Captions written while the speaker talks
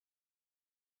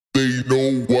They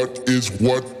know what is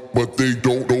what, but they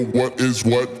don't know what is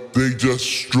what. They just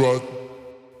strut.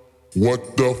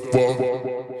 What the fuck?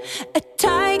 A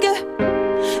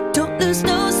tiger, don't lose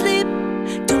no sleep.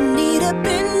 Don't need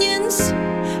opinions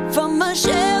from a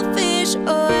shellfish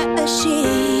or a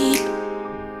sheep.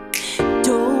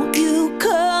 Don't you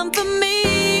come for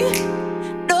me,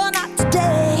 no, not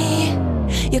today.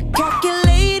 You're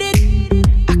calculated,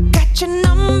 I got your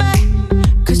number,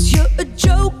 'cause you're a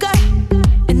joker,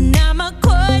 and I'm a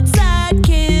courtside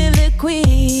killer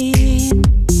queen.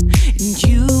 And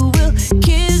you will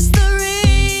kiss the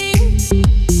ring,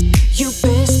 you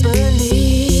best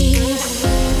believe.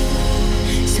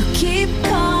 So keep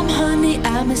calm, honey,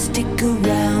 I'ma stick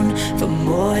around for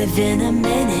more than a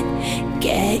minute.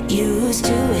 Get used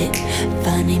to it.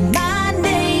 Funny, my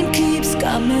name keeps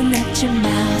coming at your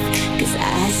mouth, 'cause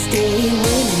I stay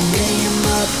winning, lay 'em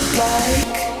up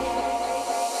like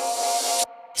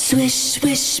swish,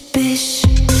 swish, bish.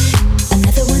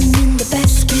 Another one in the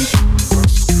basket.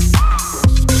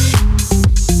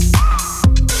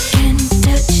 Can't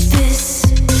touch this.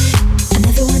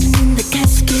 Another one in the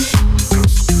casket.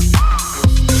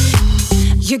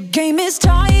 Your game is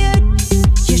tired,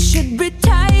 you should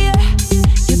retire.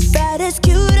 You're bad as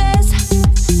cute as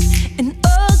an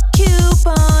old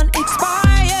coupon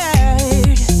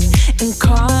expired. And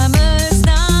karma's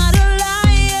not a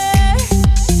liar,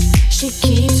 she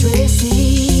keeps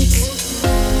receipts.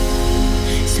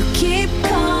 So keep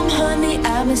calm, honey,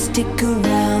 I'ma stick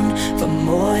around for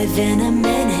more than a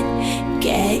minute.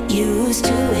 Get used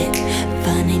to it.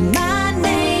 Funny, my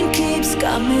name keeps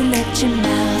coming at your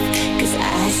mouth, 'cause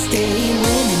I stay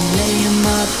winning, lay 'em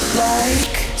up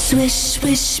like swish,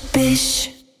 swish, bish.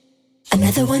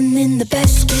 Another one in the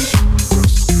basket.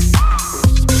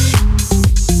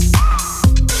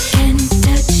 Can't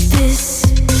touch this.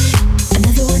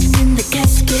 Another one in the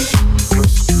casket.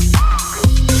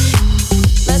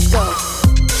 Let's go.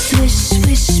 Swish,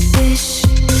 swish, bish.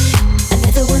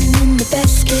 Another one in the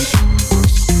basket.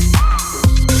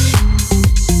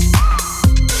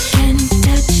 Can't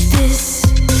touch this.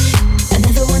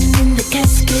 Another one in the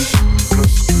casket.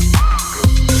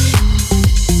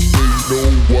 They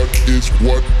know what is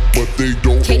what, but they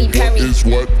don't Katy know Perry. what is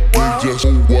what. They just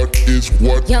know what is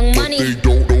what, Young but Money. they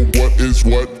don't know what is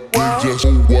what. They just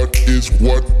know what is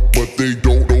what, but they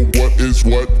don't know what is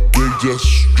what. They just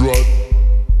strut.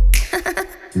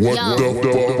 What Yo. the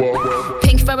fuck?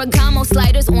 Pink Ferragamo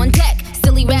sliders on deck.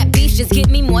 Silly rap beef, just give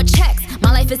me more checks.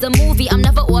 My life is a movie, I'm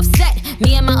never offset.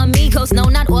 Me and my amigos, no,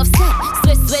 not offset.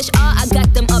 Swish, swish, I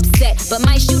got them upset. But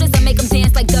my shooters, I make them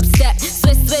dance like dubstep.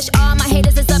 Swish, swish, my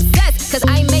haters is obsessed. 'Cause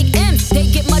I make M's, they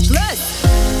get much less.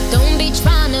 Don't be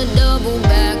trying to double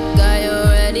back, I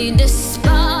already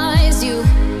despise you.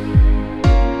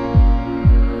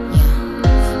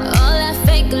 Yeah. All that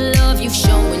fake love you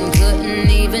showing couldn't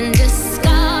even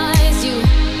disguise you.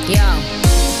 Yo.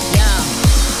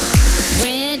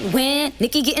 When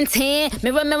Nikki getting tan,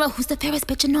 mirror, mirror, who's the fairest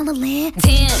bitch in all the land?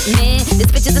 Damn, man, this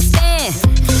bitch is a stan.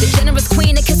 The generous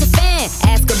queen that kiss a fan.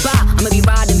 Ask goodbye, I'ma be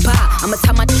riding by. I'ma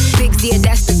tell my bigs, yeah,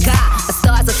 that's the guy. A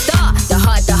star's a star, the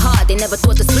heart. They never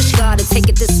thought the switch guard to take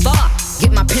it this far.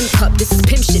 Get my pimp cup, this is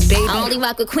pimp shit, baby. I only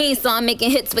rock with Queen, so I'm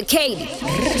making hits with Katy.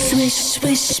 Swish,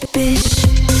 swish, bish.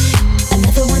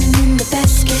 Another one in the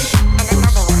basket. And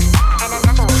another one, and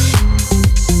another one.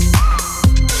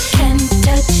 Can't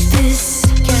touch this.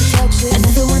 Can't touch this.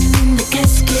 Another one in the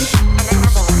casket. And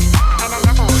another one, and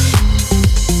another one.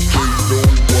 They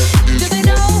know what is Do they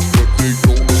what, know? but they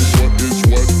don't know what is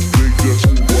what. They just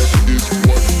know what is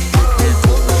what, but they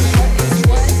don't know what is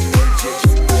what. They just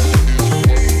know what is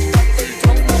what, but they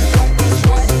don't know what is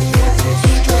what. They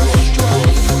just strut.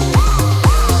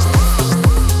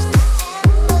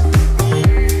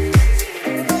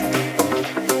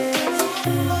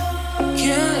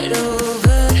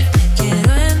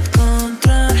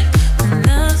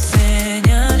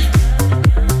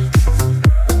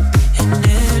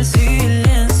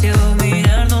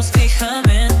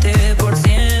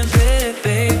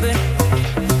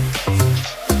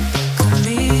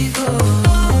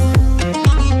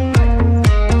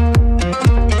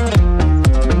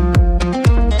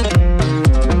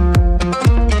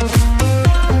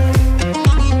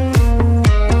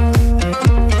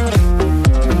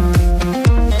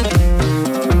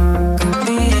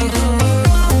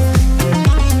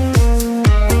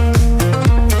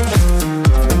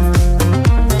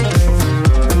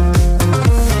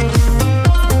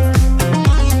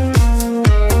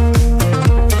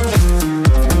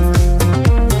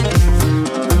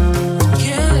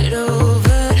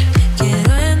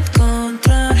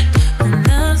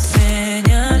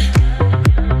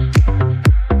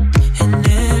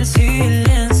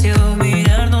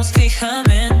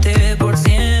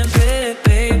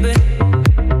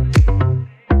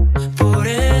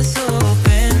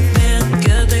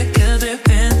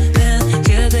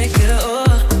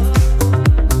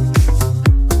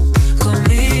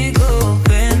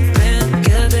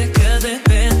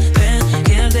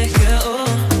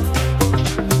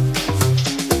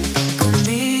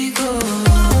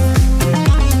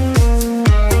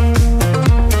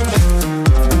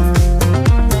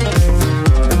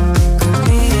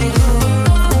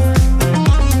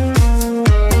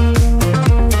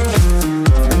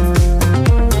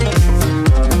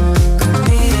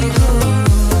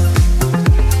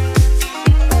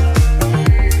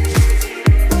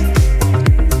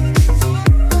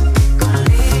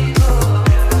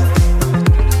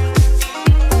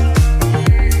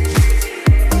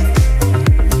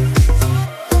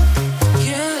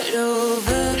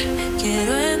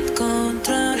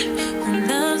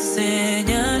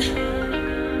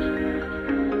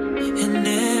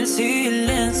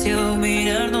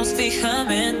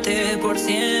 fijamente por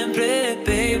siempre,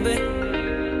 baby.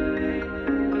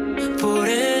 Por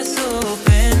eso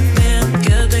ven, ven,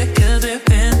 quédate, quédate,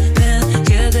 ven, ven,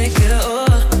 quédate, quédate, oh.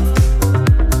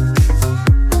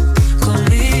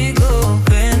 Conmigo,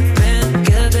 ven, ven,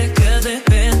 quédate, quédate,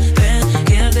 ven, ven,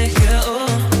 quédate, quédate, oh.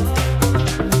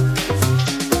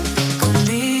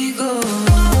 Conmigo.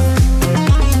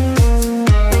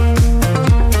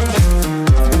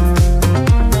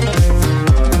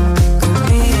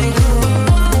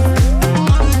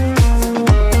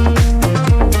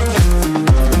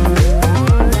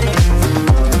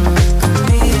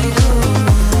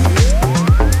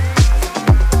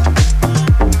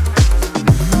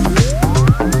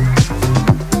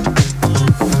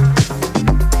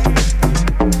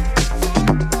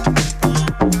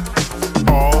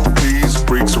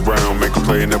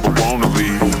 Play and never wanna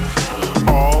leave.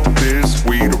 All this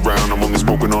weed around, I'm only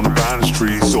smoking on the finest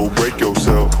trees. So break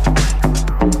yourself.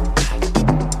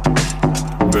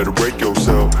 Better break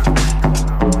yourself.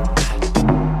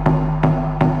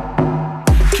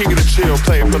 King of the chill,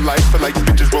 playing for life. For like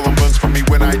bitches rolling buns for me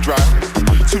when I drive.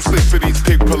 Too slick for these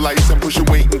pig polites. I'm pushing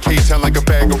weight in K-Town like a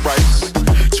bag of rice.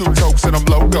 Two tokes and I'm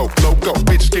loco, loco.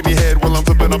 Bitch, give me head while I'm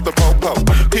flipping up the popo.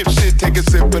 Pip shit, take a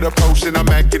sip of the potion. I'm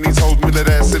acting these hoes, mill that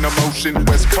ass in emotion.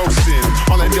 West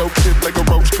coastin', all that dope tip like a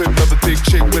roach clip. Another thick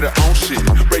chick with her own shit.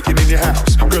 Breaking in your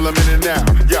house, girl, I'm in and out.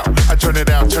 Yo, I turn it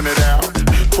out, turn it out.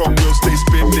 Chrome wheels stay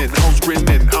spinning, hoes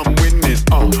grinning, I'm winning.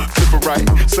 Flip it right,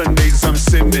 Sundays I'm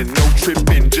sinning. No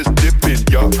tripping, just dipping,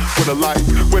 yo. For the life,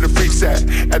 where the freaks at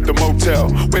the motel.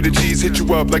 Where the G's hit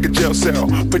you up like a jail cell.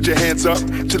 Put your hands up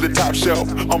to the top shelf.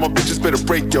 All my bitches better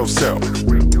break yourself.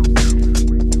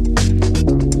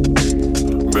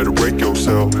 Better break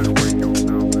yourself.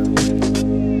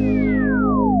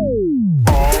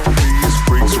 All these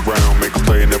freaks around make a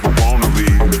play and never wanna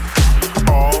leave.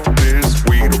 All this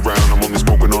weed around, I'm only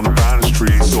smoking on the finest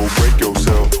trees. So break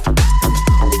yourself.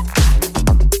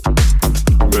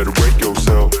 Better break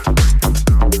yourself.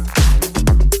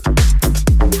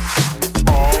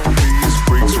 All these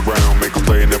freaks around make a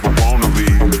play and never wanna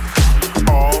leave.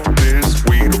 All this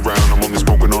weed around, I'm only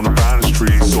smoking on the finest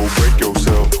trees. So break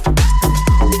yourself.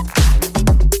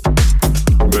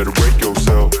 Better break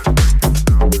yourself.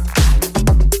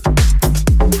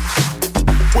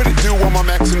 What it do on my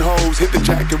max and hoes? Hit the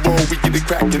jack and roll, we get it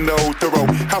crackin' though.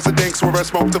 Thorough house of danks where I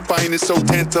smoke the finest. So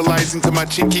tantalizing to my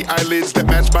chinky eyelids that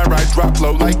match my ride. Drop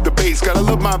low like the bass. Gotta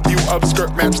love my view up,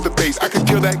 skirt match the face. I could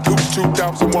kill that goose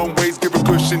 2001 ways. Give her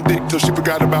cushion dick till she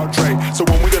forgot about Trey. So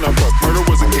when we gonna fuck? Murder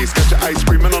was a case. Got your ice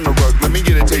creaming on the rug. Let me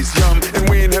get a taste. Yum. And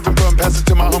we ain't having fun. Pass it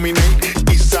to my homie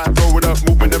Nate. East side, throw it up.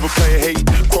 Movement, never play a hate.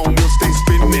 Chrome wheels stay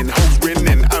spinning. Hoes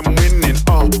grinning. I'm winning.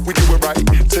 We do it right.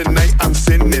 Tonight I'm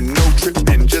sinning. No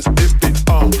tripping, just dipping.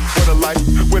 What a life.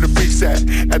 Where the freaks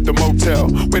at the motel.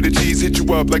 Where the G's hit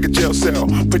you up like a jail cell.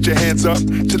 Put your hands up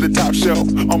to the top shelf.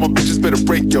 All my bitches better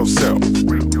break yourself.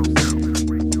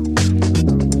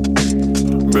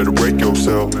 Better break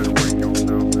yourself.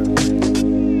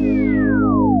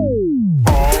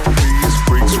 All these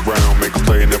freaks around make a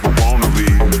play and never wanna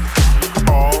leave.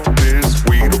 All this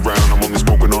weed around, I'm only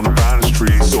smoking on the finest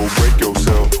trees. So break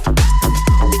yourself.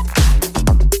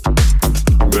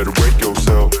 Better break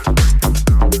yourself.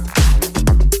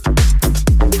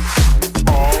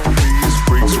 All these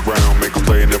freaks around make a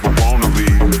play and never wanna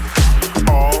leave.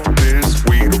 All this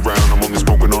weed around, I'm only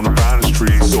smoking on the finest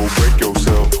trees. So break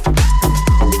yourself.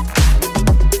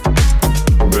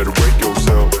 Better break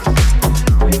yourself.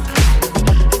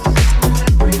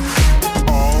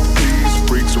 All these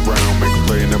freaks around make a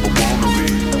play and never wanna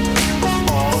leave.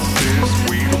 All this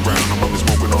weed around, I'm only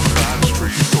smoking on the finest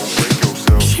trees. So break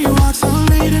yourself. She walks on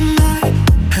me tonight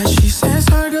as she says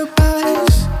her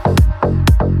goodbyes.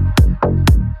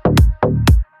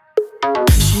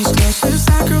 She's close to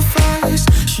sacrifice.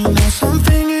 She knows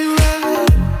something ain't right.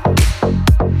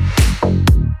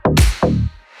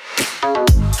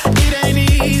 It ain't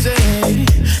easy,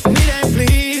 and it ain't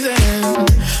pleasing.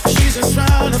 She's just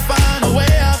trying to find a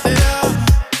way out there.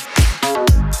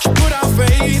 She put our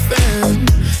faith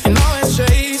in all it's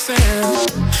chasing.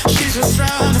 She's just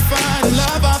trying to find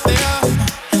love out there.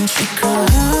 And she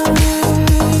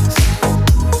cries,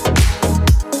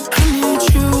 I need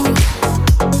you.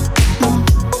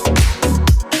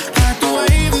 Like the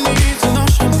wave needs an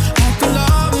ocean, like the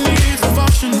love needs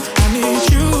devotion. I need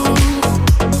you.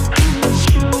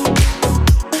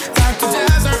 Like the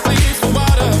desert needs the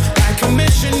water, like a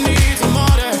mission needs a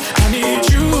mortar. I need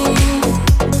you.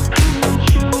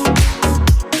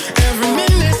 Every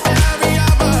minute, every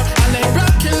hour, I lay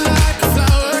rocking like a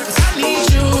flower. 'Cause I need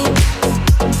you.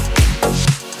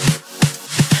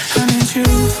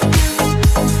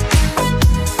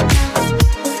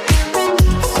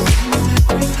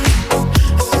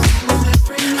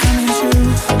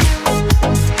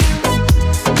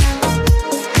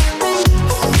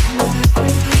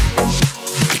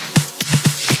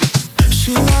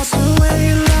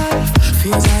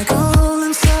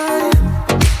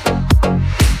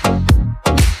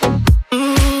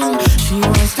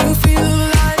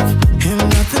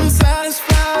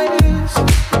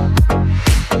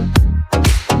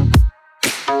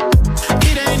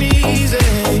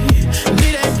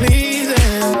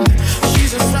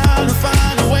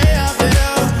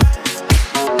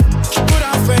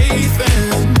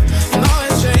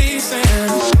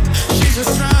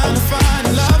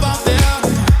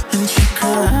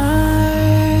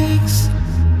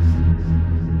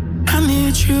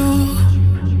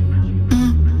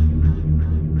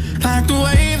 Like the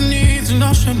wave needs an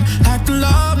ocean, like the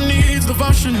love needs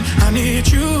devotion. I need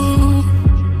you.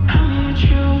 I need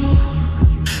you.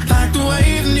 Like the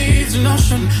wave needs an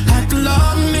ocean, like the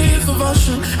love needs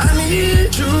devotion. I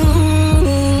need you.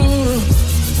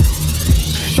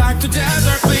 Like the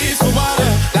desert bleeds for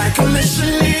water, like a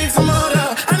mission needs a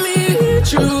motor. I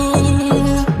need you.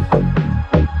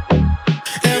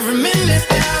 Every minute,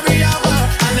 every hour,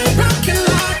 I need rocking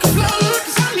like a flower,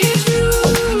 'cause I need you.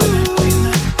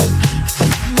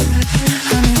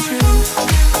 I need you.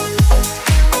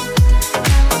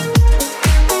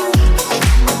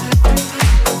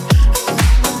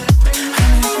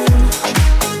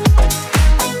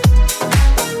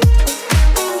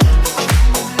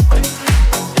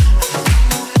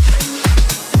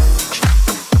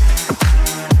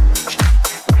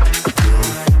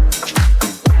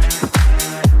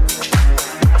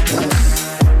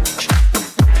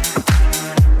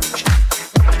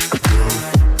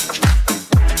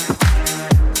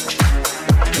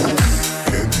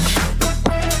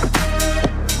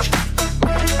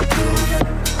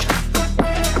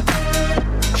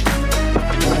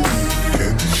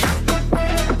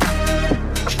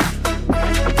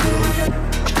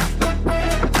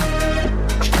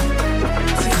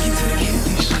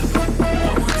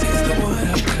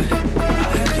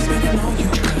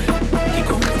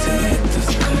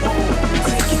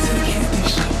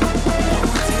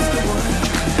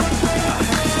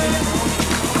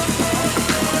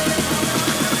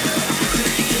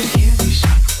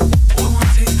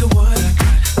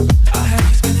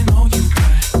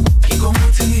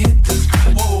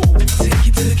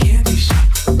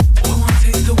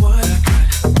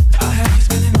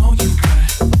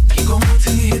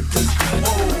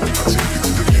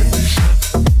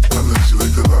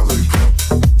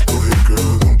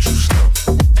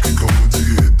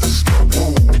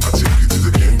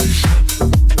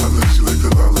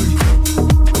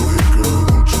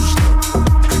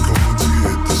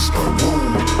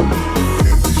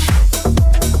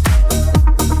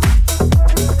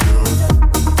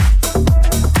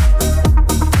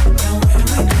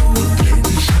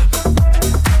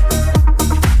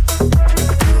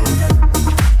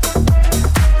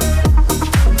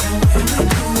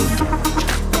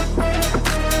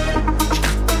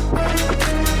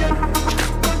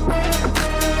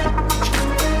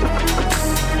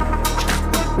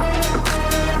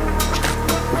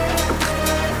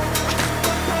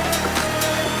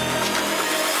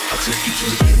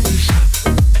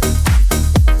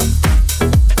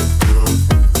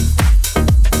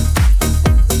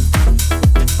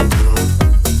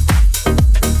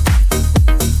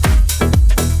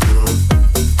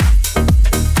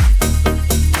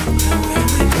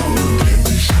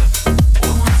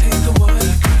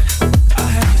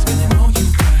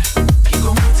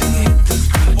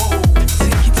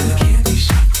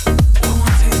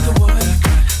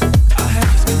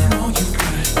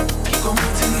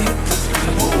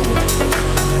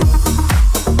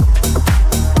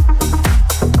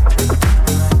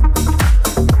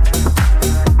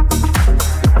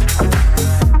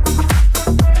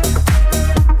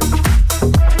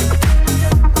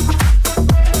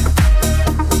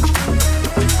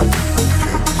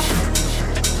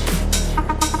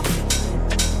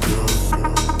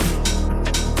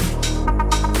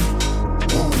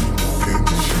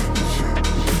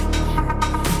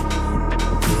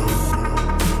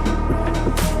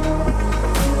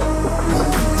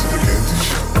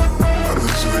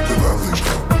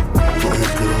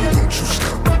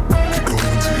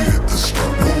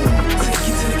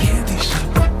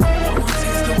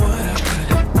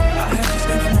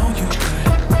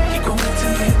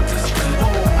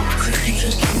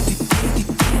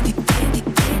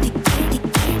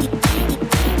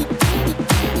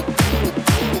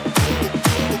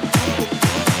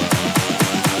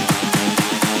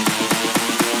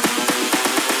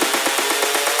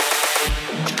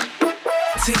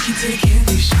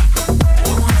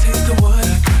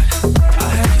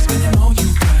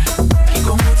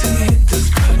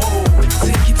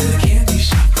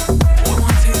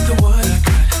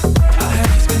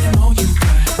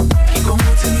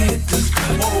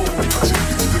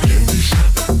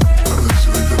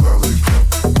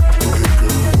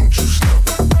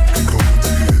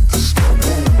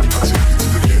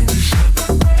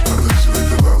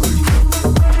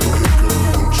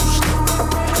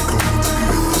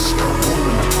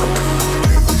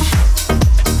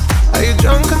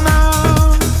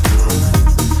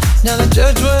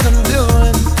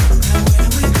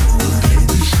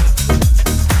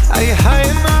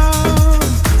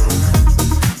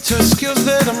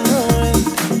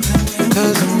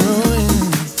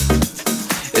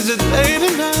 Is it late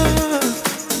enough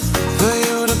for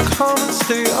you to come and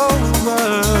stay over?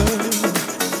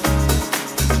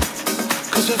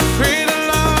 'Cause we're free to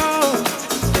love,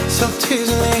 so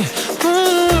tease me.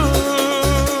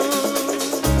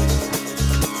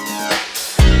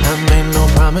 I made no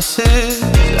promises,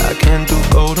 I can't do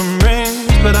golden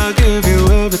rings, but I'll give you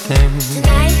everything.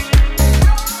 Tonight,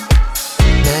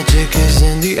 Magic is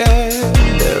in the air,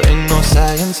 there ain't no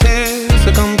science here,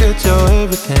 so come get your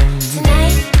everything.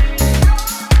 tonight,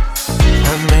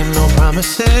 I made no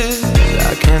promises,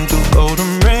 I can't do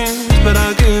golden rings, but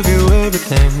I'll give you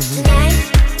everything. tonight,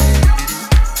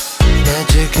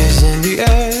 Magic is in the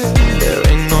air, there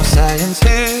ain't no science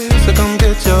here, so come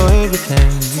get your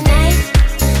everything. tonight.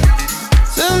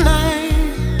 Tonight,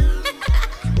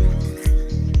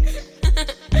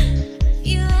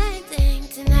 You acting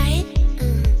tonight.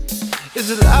 is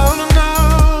it loud or no?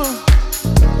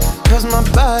 'Cause my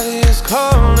body is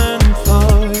calling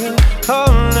for you,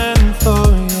 calling for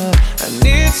you. I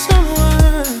need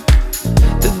someone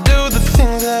to do the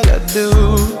things that I do.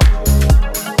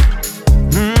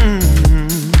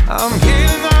 I'm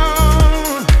healing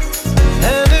on,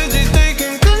 energy's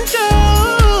taking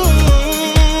control.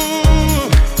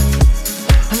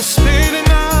 I'm speeding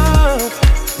up,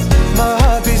 my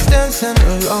heartbeat's dancing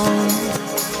alone.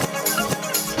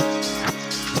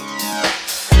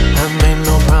 I made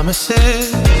no promises,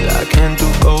 I can't do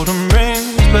golden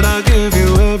rings, but I'll give you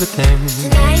everything.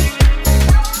 Tonight,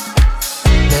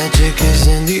 Magic is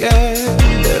in the air,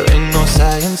 there ain't no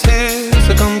science here,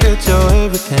 so come get your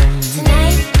everything.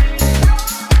 tonight,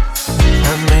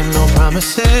 I made no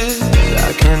promises,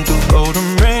 I can't do golden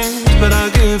rings, but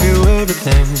I'll give you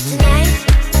everything. tonight,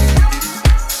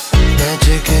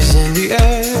 Magic is in the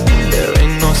air, there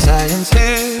ain't no science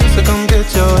here, so come get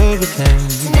your everything.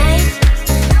 tonight.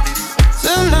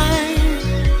 Tonight,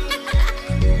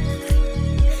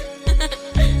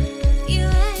 You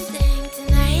acting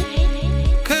tonight.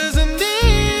 'cause I need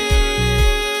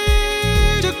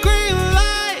a green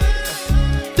light,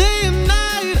 day and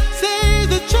night, say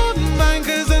that you're mine.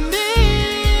 'Cause I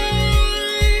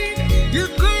need your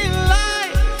green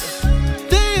light,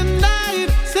 day and night,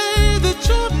 say that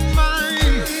you're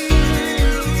mine.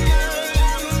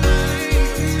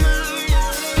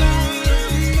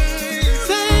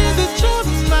 Say that you're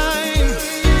mine.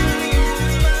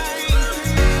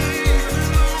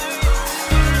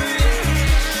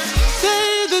 Say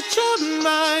that you're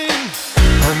mine.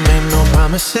 I made no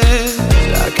promises,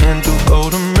 I can't do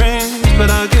golden rings, but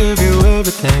I'll give you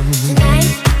everything.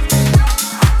 Tonight,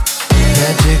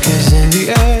 Magic is in the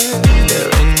air, there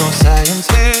ain't no science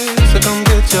here, so come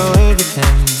get your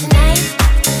everything. tonight,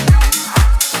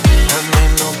 I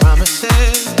made no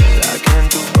promises, I can't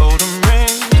do golden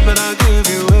rings, but I'll give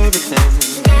you everything.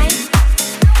 tonight.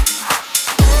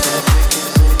 Magic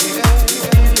is in the air,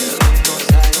 there ain't no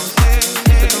science here,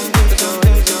 so come get your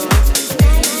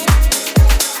everything.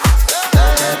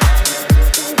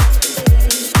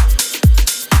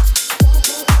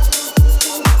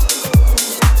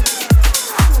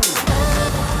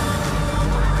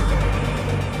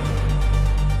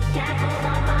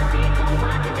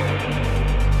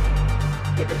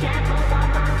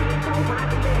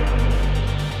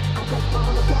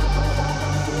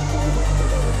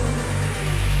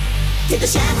 Take the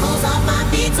shackles off my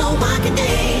feet so I can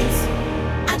dance.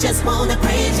 I just wanna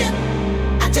praise you.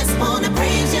 I just wanna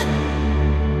praise you.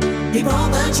 You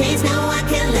broke the chains, now I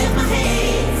can lift my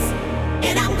hands.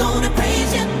 And I'm gonna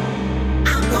praise you.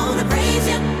 I'm gonna praise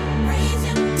you. Praise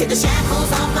you. Take the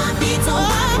shackles off my feet so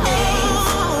I can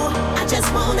dance. I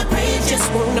just wanna praise you. Just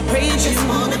wanna praise you. Just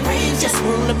wanna praise you. Just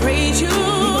wanna praise you. You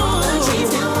broke the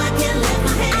chains, now I can lift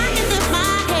my hands. I can lift my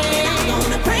And I'm head.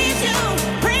 gonna praise you.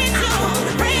 Praise you. I'm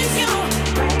gonna praise you.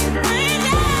 Praise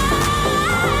you.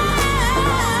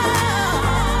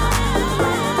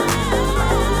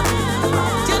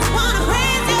 Just wanna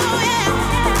praise you, yeah.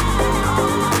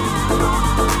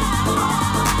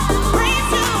 Praise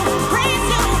you, praise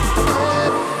you,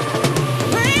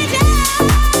 praise you.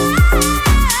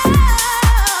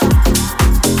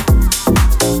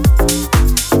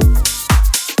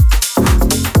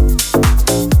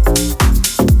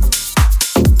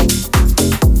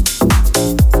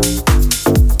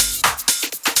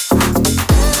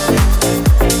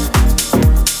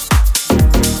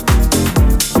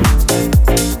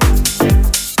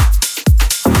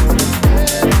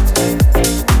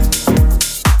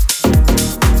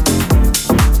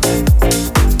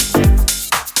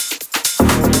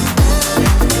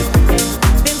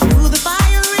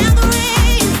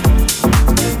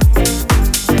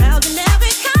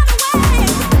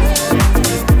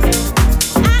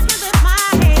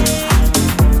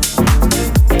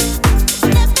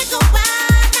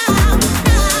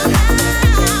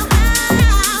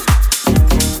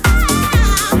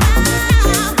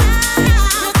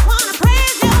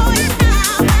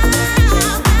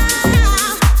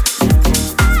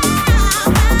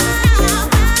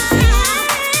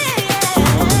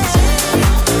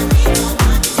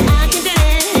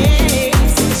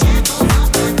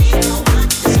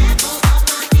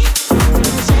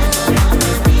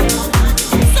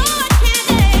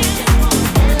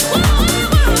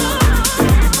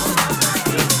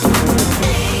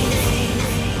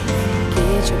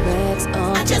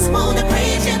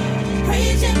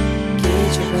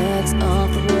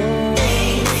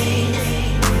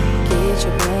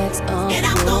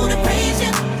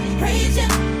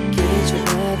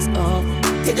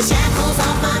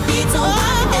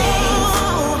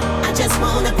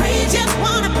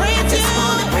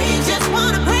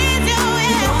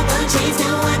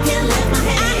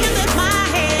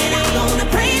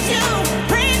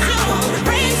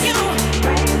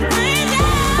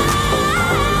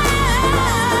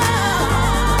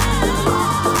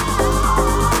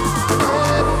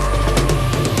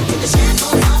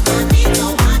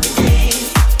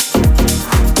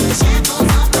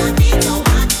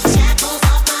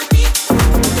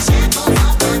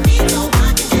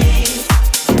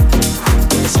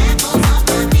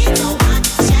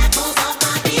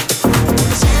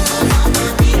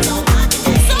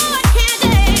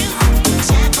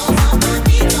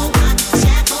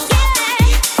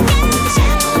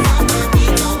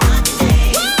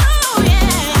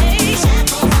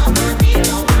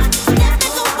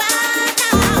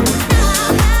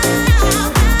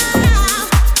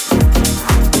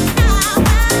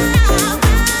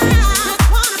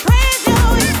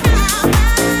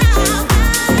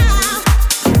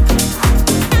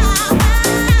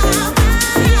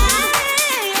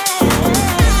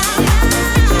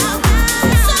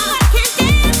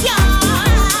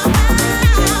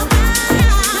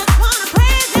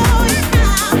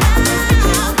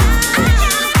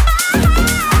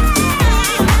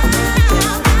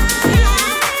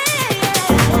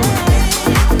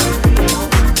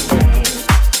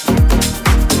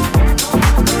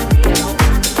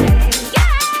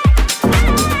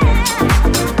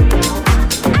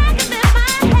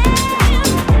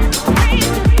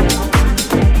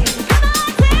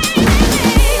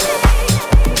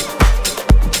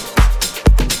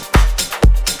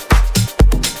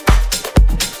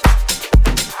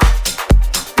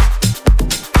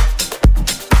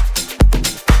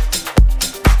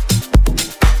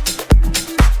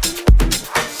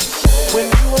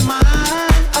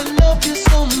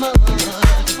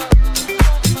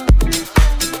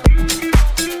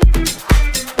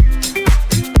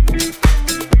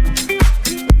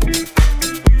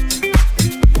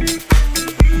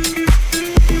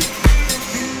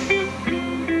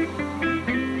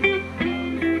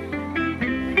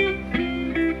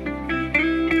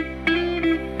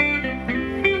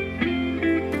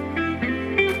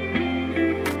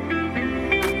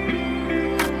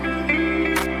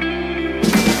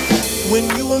 When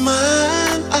you were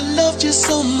mine, I loved you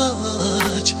so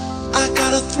much. I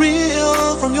got a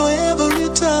thrill from your every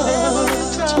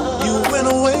touch. You went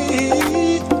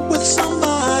away with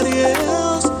somebody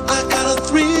else. I got a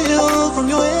thrill from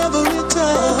your every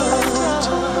touch.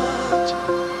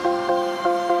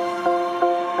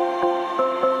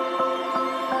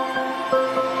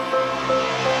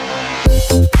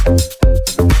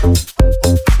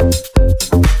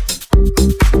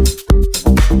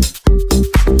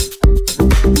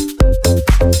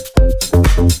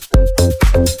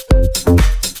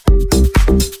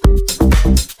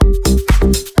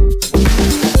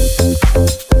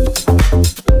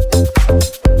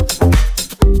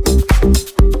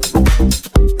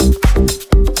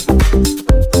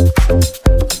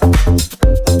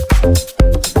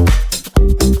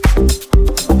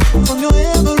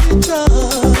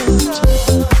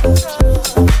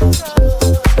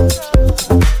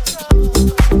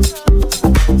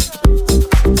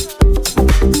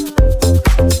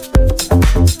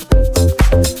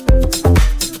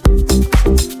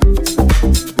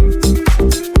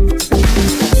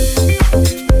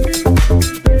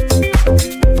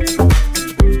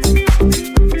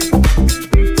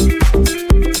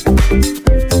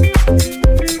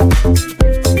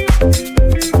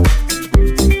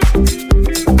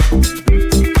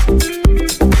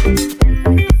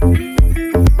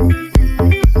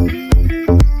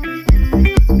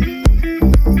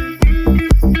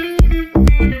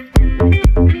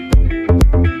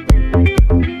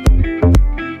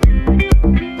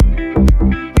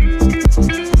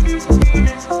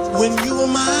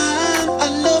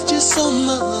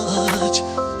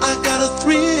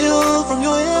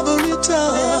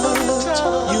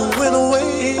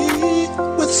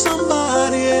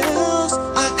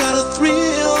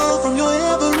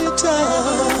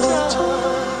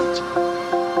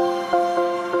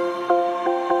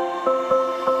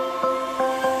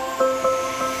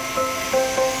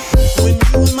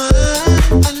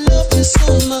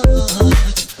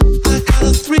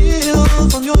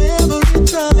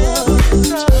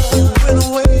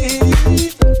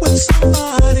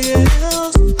 Somebody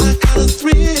else, I got a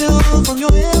thrill.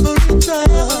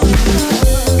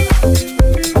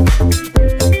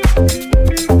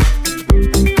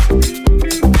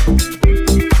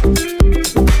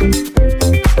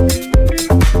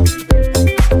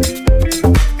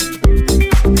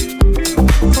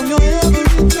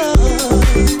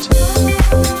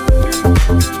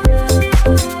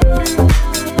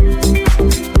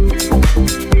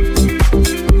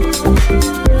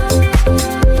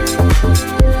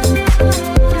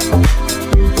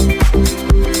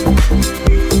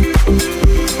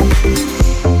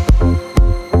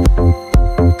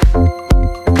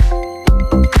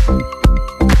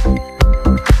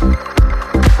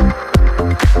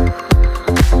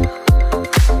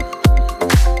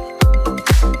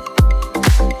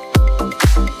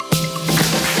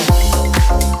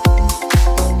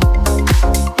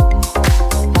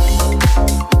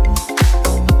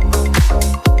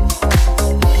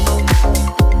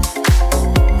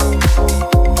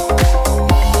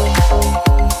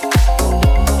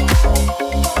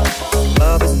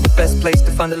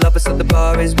 find a lover, so the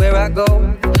bar is where I go.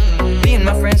 Me and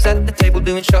my friends sat at the table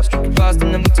doing shots, drinking fast,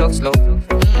 and then we talk slow.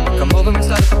 Come over and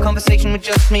start up a conversation with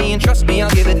just me, and trust me, I'll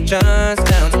give it a chance.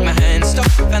 Down, took my hand,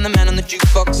 stopped, found the man on the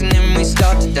jukebox, and then we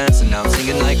start to dance. And now I'm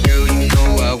singing like, girl, you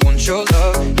know I want your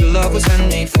love. Your love was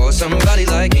handmade for somebody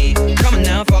like me. Come on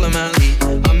now, follow my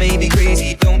lead. I may be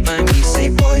crazy, don't mind me. Say,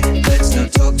 boy, let's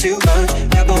not talk too much.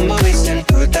 Grab on my waist and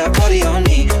put that body on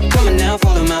me. Come on now,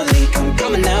 follow my lead.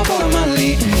 Come on now, follow my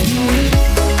lead.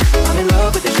 I'm in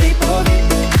love with the shape of you.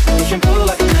 Push and pull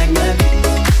like a magnet.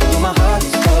 Oh, my heart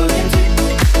is falling too.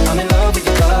 I'm in love with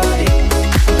your body.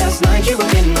 Last night you were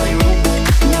in my room.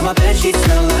 Now my bedsheets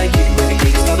smell like you. Every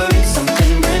day discovering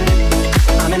something brand new.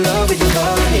 I'm in love with your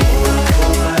body.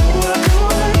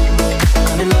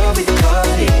 I'm in love with your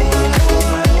body.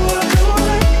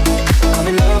 I'm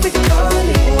in love with your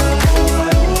body.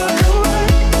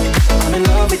 I'm in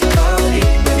love with your body.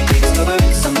 Every day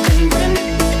discovering something brand new.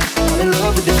 I'm in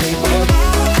love with the shape of you.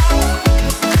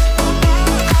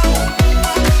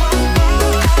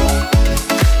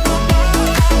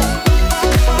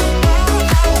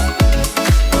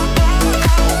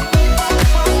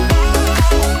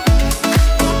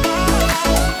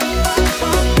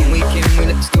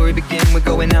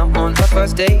 Going out on our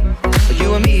first date. But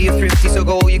you and me are thrifty, so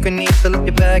go all you can eat. Fill up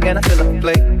your bag and I fill up a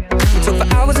plate. We talk for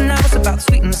hours and hours about the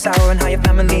sweet and the sour and how your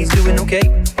family's doing okay.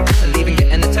 And leaving,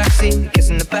 getting the taxi,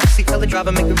 kissing the backseat, tell the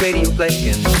driver make the radio play.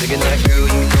 And singing like, girl,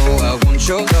 you know I want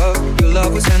your love. Your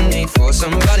love was handmade for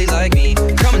somebody like me.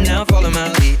 Come on now, follow my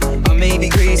lead. I may be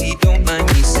crazy, don't mind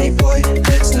me. Say, boy,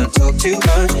 let's not talk too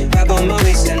much. Grab on my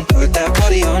waist and put that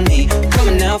body on me. Come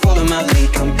on now, follow my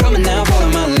lead. Come on now, follow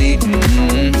my lead.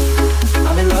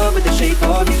 I'm in love with the shape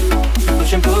of you.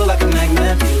 Push and pull like a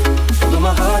magnet. Although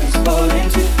my heart is falling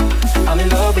too. I'm in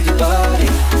love with your body.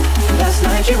 Last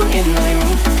night you were in my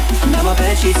room. Now my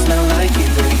bedsheets smell like you.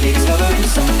 Every day discovering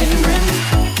something brand new.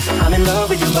 I'm in love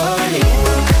with your body.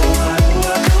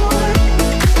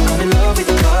 I'm in love with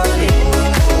your body.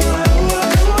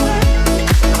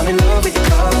 I'm in love with your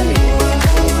body.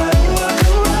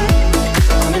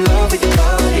 I'm in love with your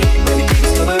body. Every day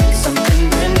discovering something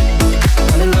brand new.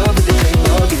 I'm in love with the shape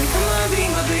of you. Come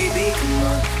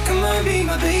on, be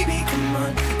my baby, come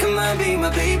on. Come on, be my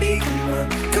baby, come on.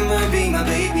 Come on, be my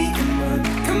baby, come on.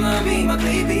 Come on, be my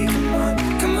baby, come on.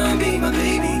 Come on, be my baby, come on. Come on, be my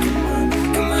baby, come on.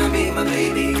 Come on, be my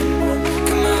baby, come on.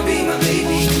 Come on, be my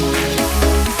baby, come on.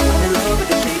 I'm in love with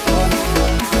the shape of you.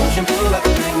 Push and pull like a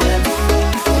magnet.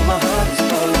 Oh, my heart is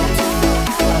falling too.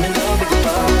 I'm in love with your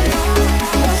body.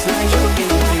 Last night you were in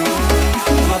my room.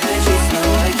 My bedsheets smell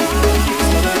like you.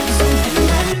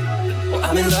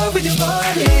 I'm in love with your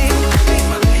body. Be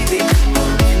my baby.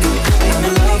 I'm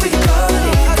in love with your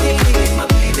body. Be my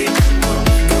baby.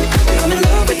 I'm in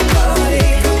love with your body.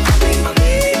 Be my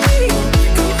baby.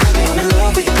 I'm in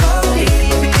love with your body.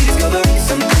 We keep discovering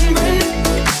something brand new.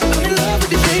 I'm in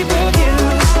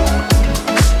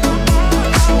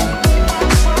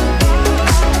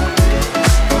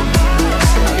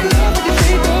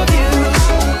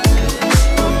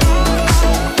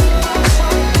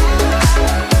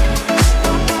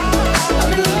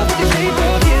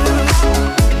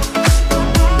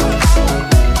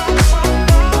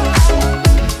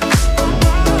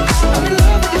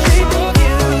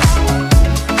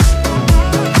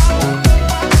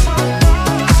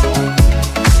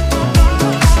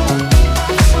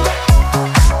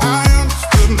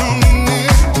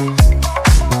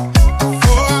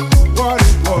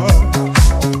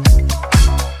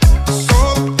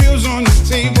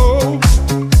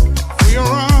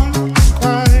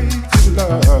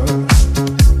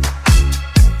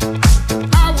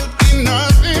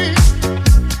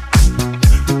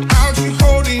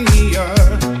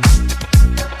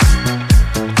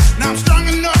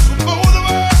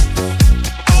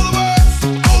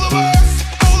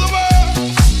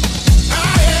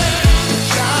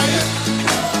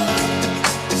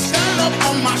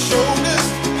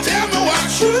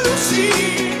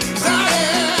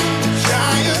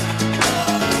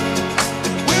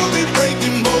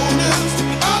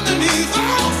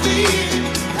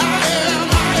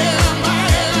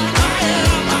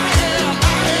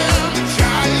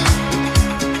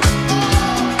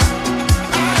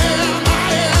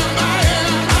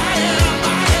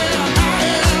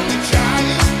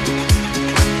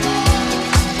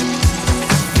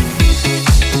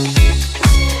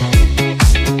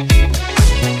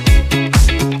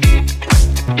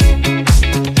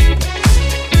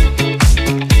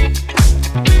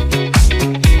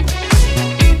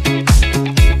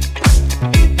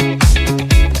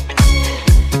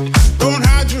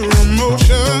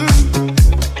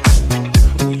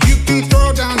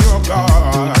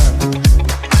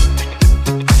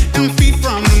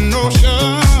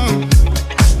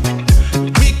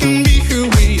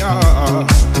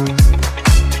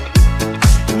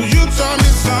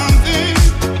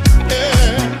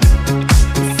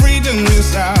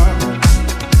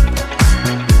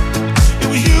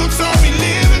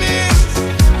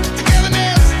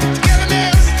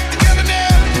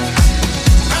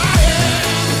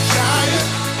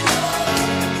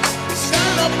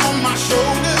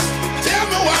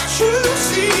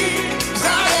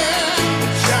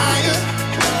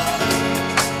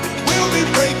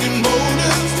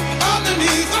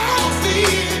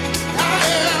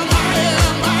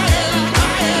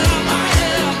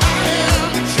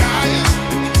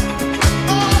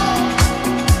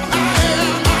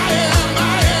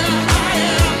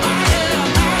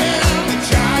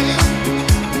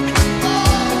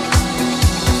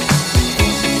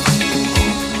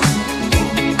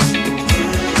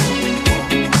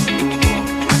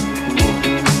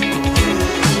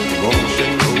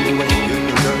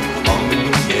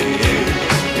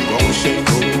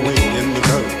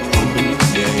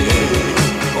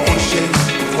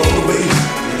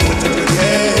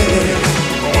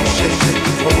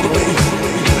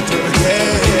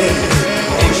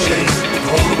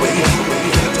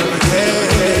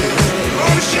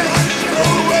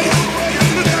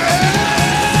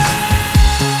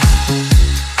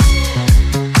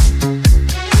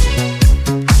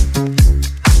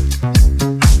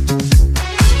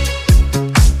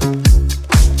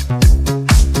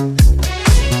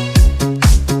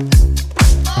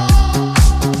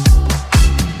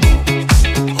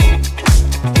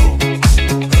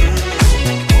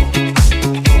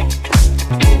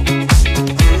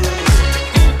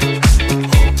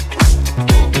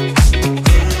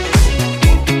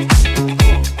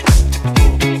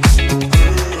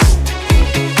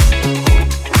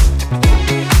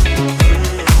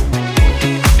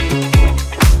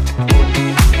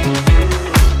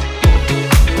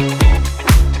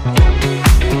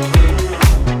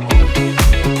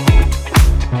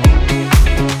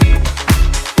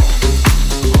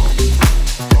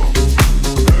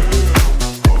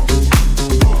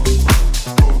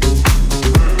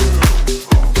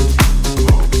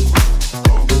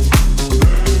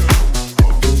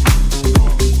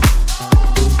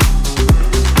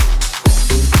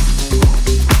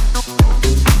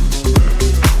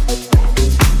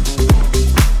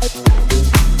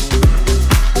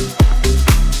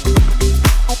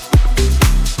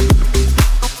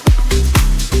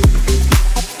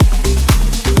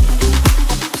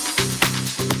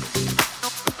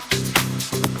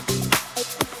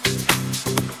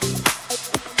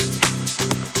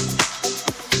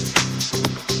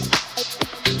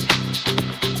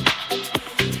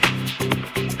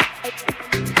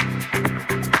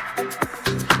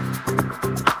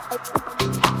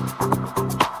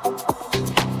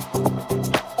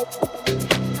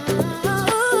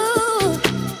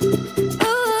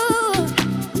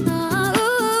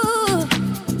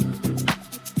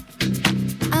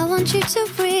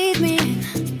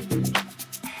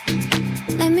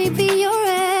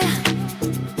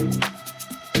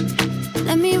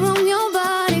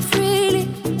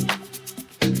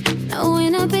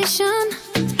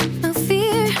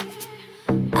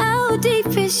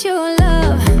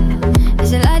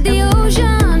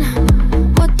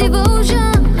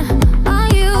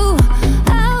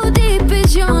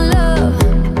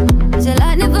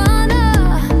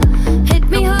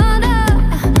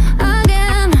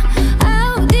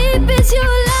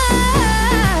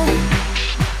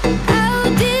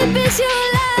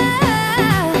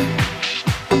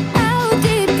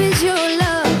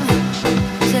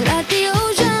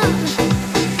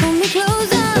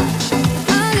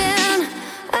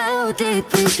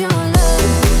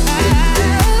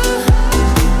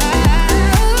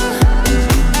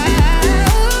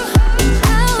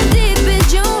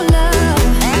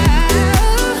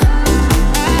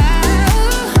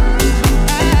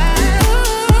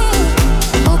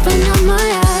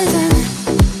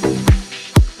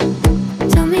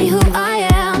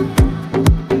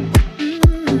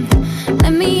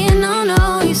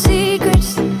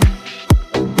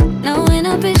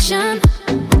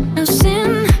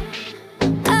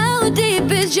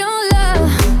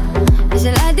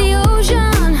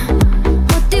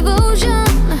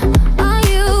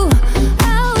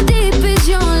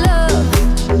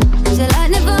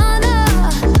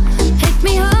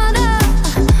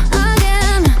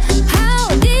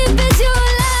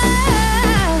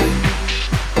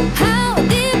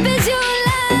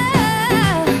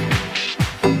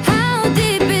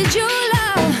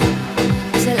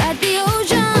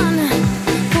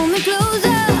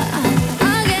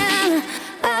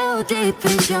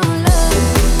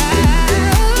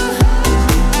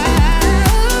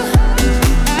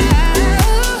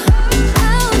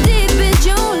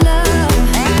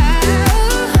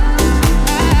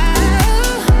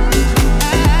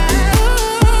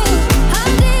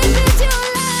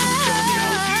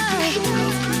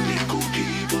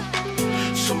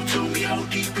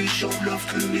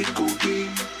love? Can it go deep?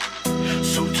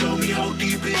 So tell me how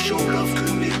deep is your love?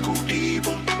 Can it go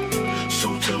deeper?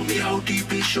 So tell me how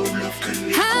deep is your love? Can it go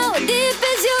deeper? How deep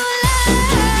is your love?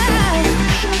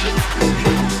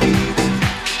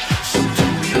 So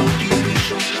tell me how deep is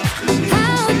your love? Can it go deeper?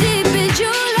 How deep is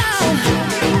your love?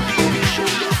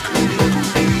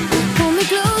 Pull me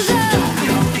closer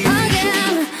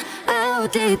again. How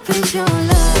deep is your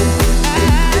love?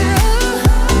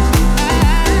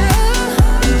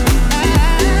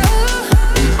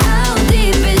 How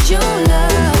deep is your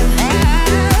love?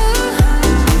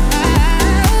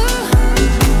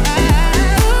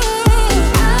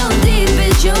 How deep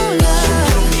is your love?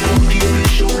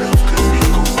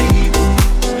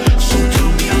 So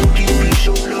tell me how deep is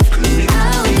your love? Can it go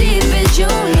How deep is your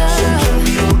love? Tell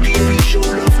me how deep is your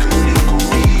love? Can it go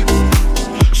deeper?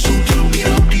 So tell me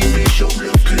how deep is your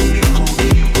love? Can it go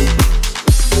deeper?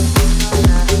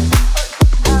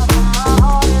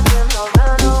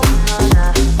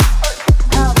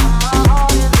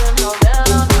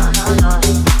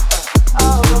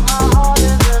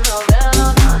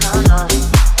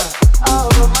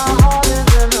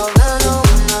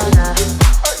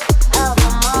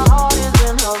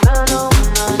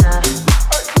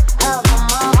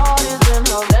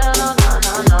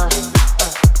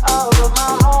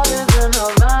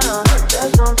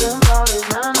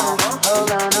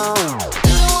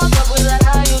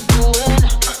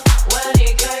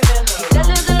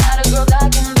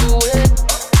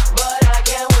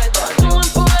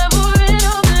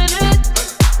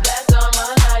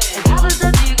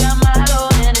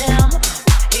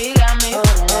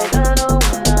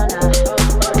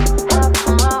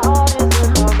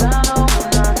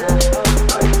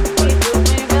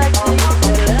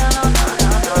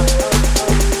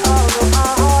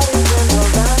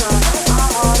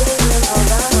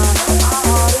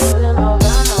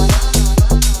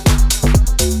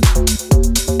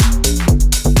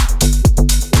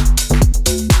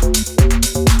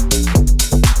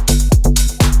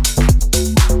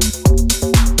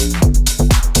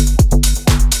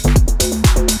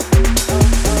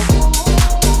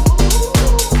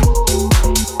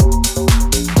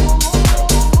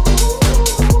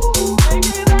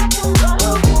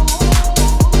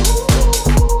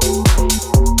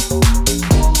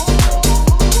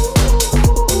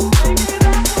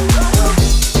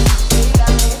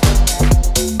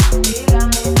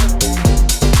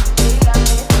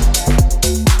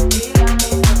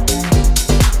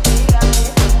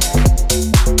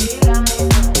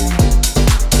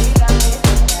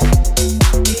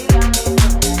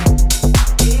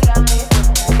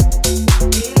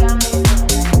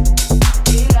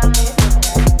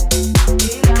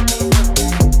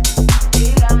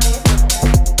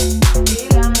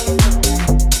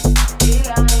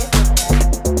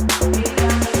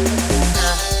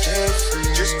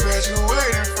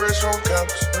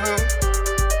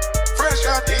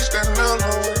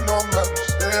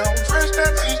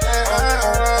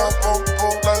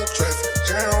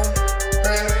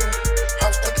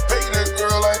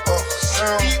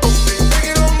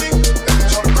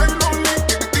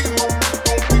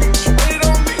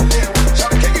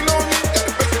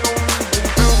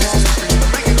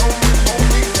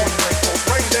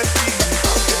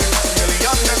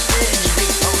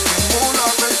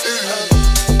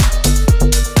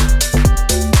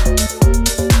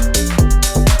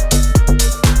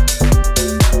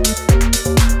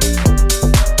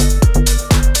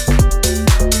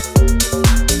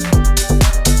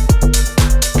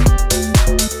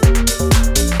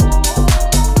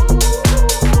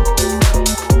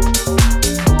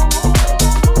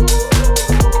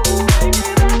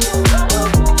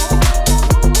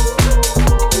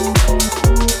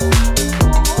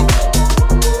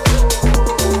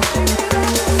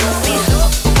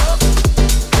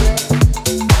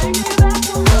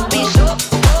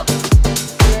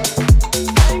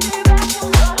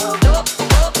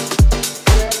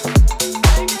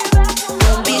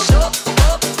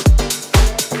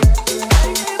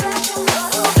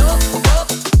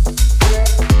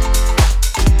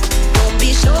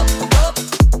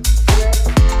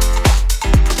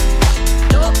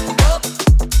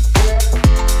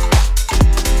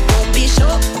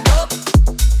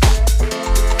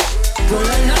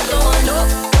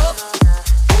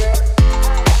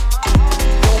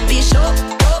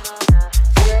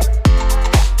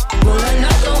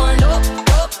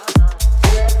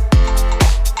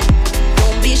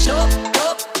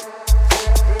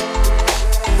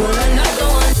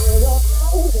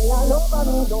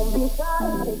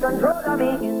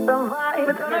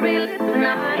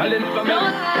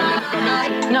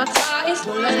 No ties,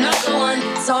 pull another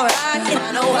one. it's alright.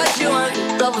 I know what you want.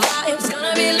 The vibe's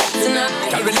gonna be lit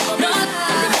tonight. No lie, no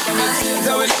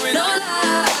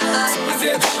lie,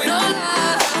 no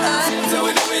lie.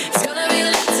 It's gonna be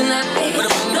lit tonight. No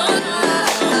lie, no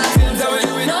lie,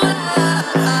 no lie.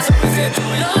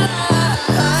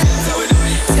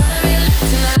 It's gonna be lit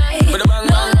tonight.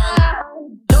 No lie.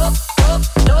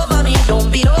 Over me, don't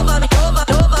be over me,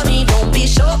 over me, don't be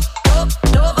sure.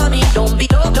 Over me, don't be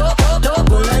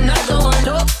pull another one.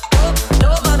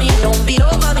 Over me, don't be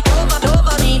over me,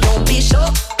 over me, don't be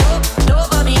sure.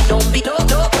 Over me, don't be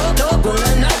pull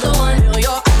another one. Feel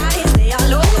your eyes, they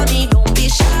all over me, don't be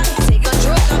shy. Take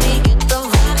control of me, get the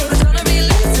vibe. It's gonna be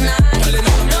lit tonight.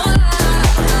 No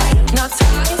lie, not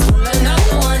twice, pull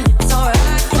another one. It's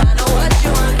alright, I know what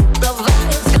you want. The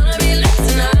vibe's gonna be lit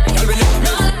tonight.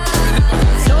 No lie,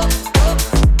 it's gonna be lit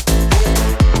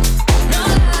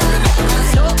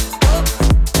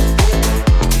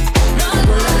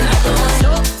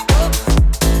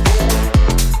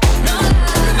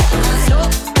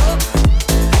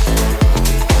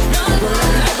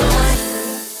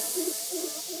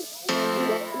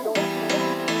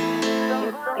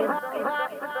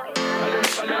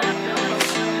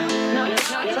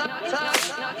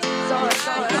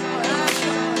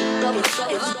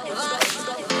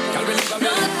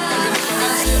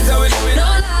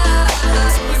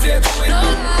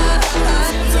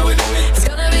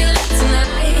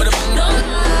tonight.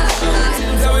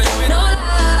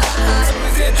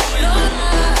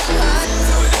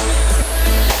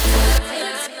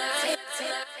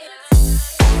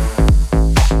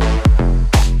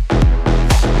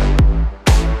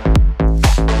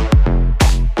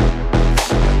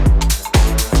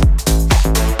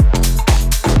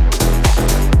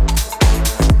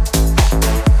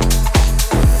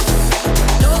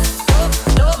 No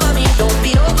over me, don't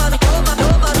be over me,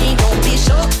 over me, don't be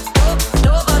sure.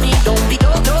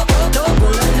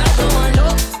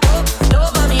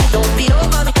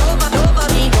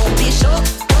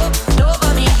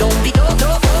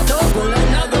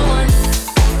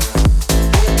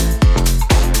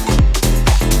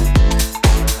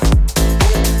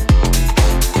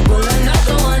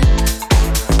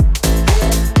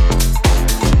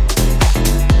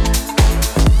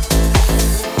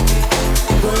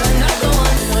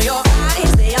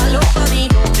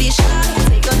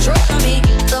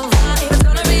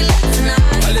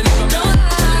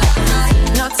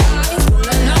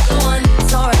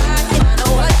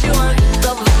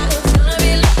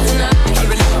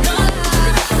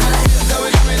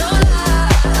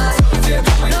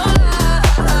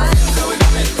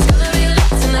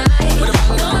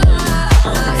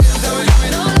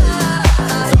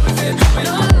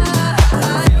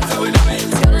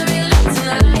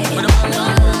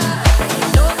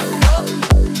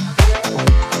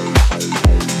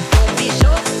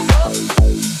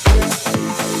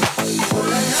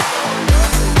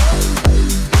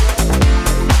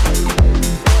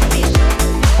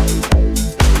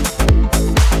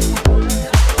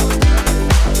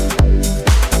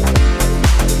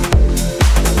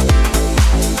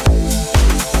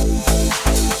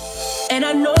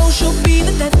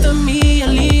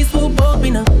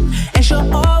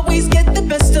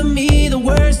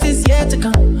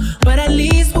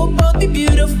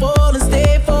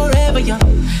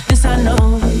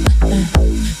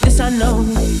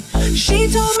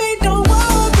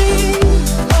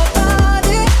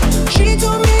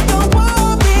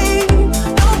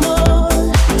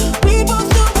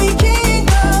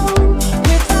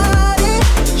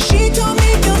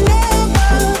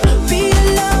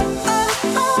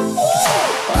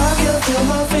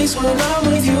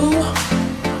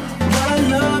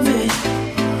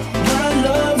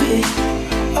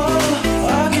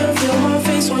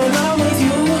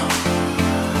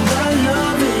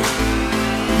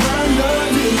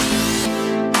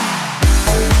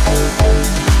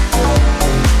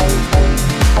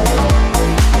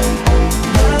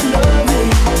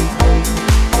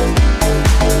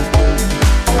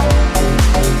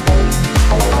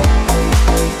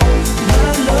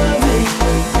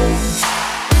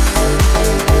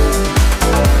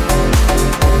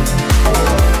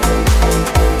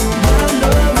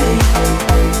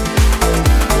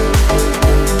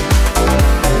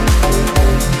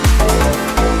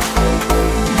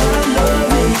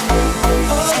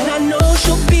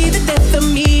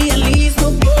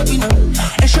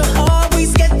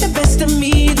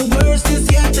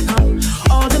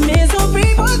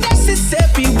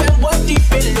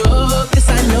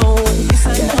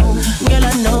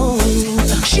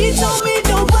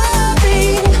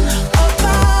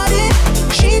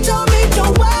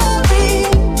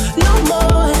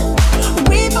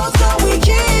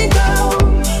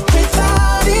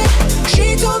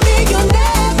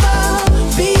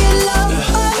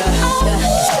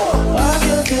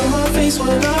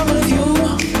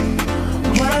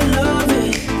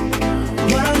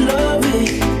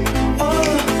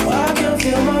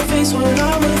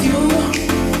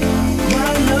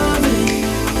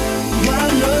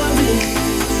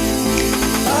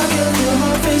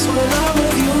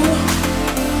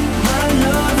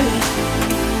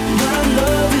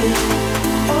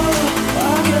 Oh,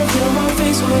 I can feel my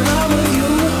face when I'm with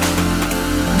you.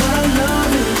 My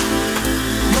love it,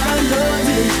 my love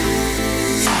it.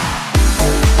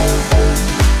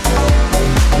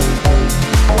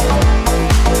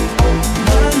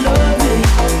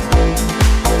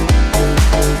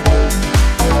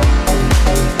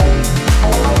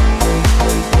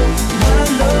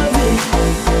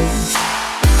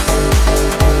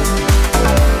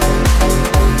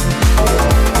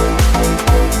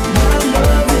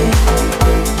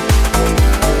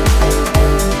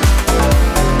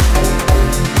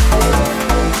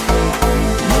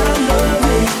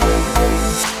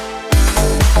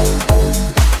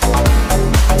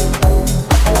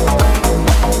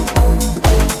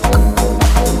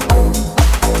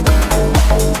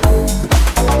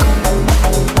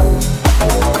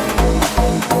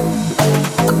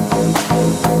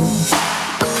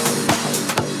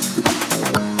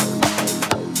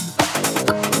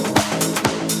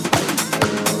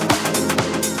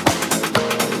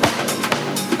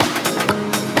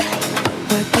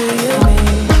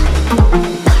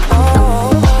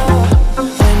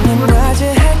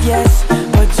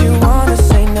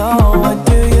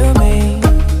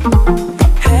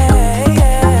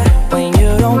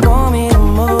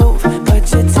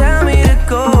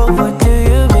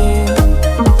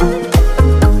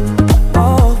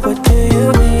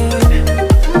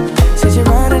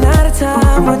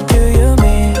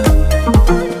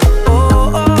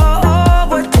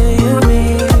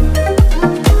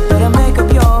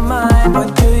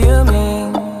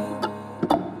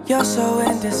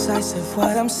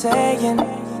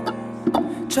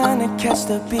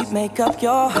 Make up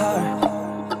your heart.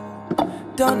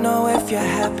 Don't know if you're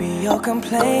happy or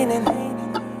complaining.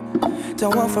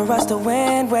 Don't want for us to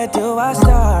win, where do I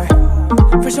start?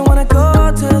 First you wanna go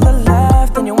to the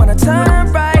left, then you wanna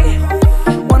turn right.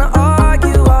 Wanna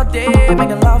argue all day,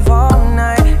 making love all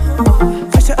night.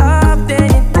 First you're up, then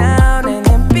you're down, and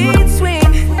in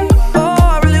between. Oh,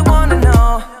 I really wanna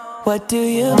know, what do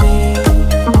you mean?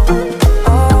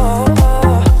 Oh,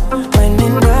 when you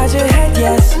nod your head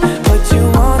yes, but you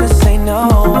wanna say no,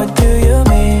 what do you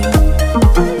mean?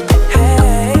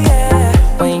 Hey, yeah,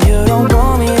 when you don't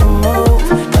want me to move,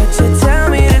 but you tell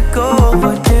me to go,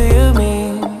 what do you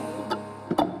mean?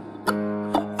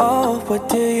 Oh, what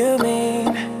do you mean?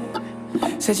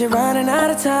 Said you're running out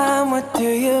of time, what do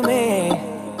you mean?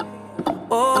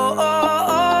 Oh, oh,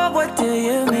 oh, what do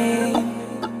you mean?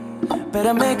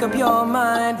 Better make up your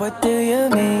mind, what do you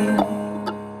mean?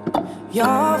 You're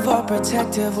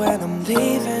overprotective when I'm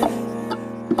leaving.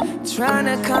 Trying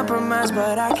to compromise,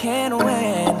 but I can't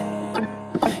win.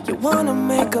 You wanna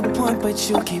make a point, but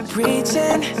you keep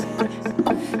preaching.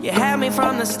 You had me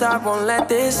from the start, won't let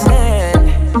this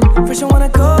end. First you wanna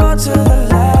go to the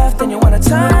left, then you wanna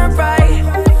turn right.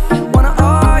 Wanna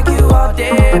argue all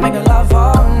day, making love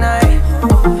all night.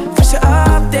 First you're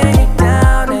up, then you're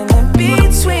down, and in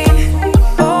between.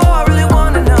 Oh, I really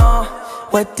wanna know,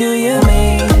 what do you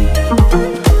mean?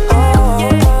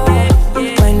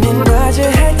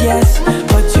 Yes,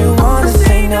 but you wanna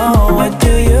say no, what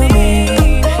do you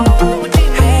mean?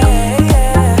 Hey,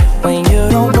 yeah, when you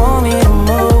don't want me to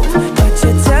move, but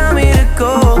you tell me to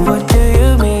go, what do you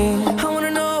mean? I wanna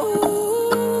know,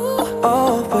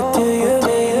 oh, what do you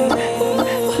mean?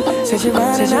 Said you're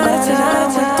running out of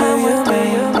time, what do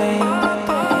you mean?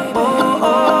 Oh,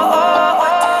 oh, oh,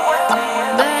 what do you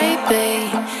mean? Baby,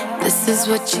 this is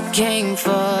what you came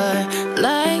for.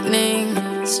 Lightning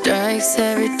strikes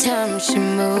every time she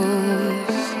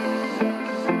moves,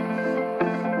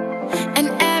 and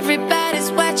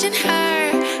everybody's watching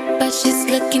her, but she's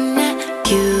looking at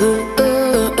you.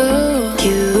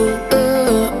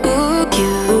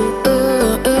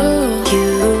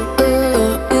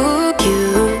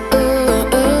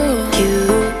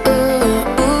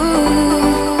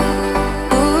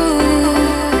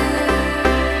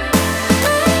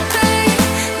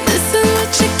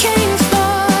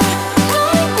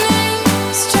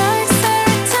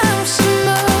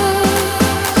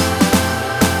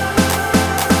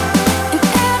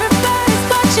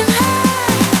 Watching her,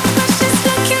 but she's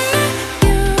looking at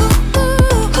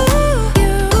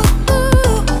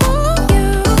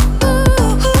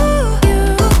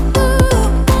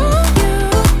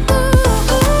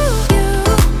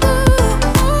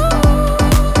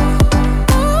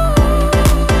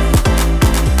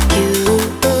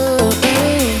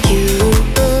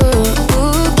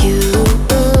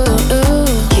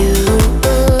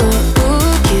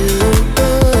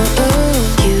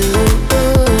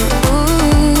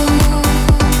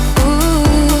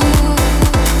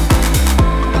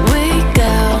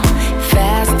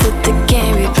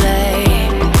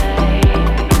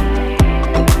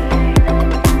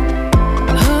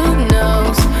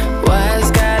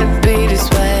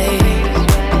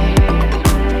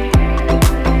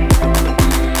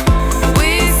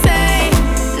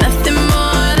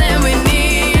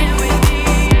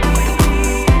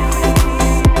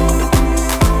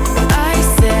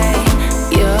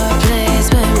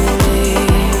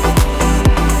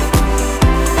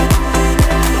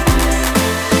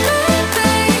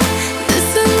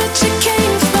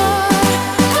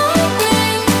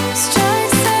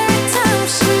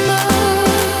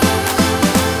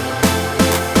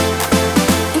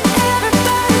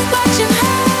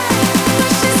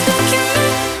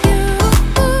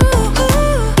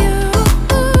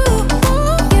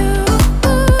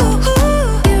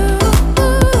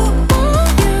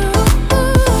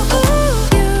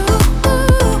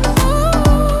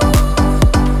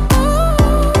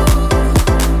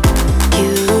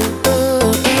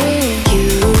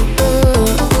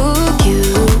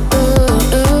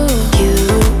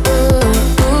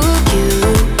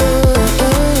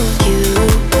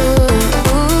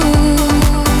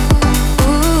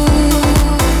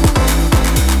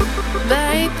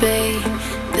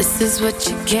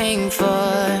came for.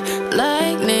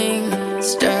 Lightning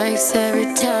strikes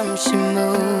every time she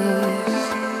moves.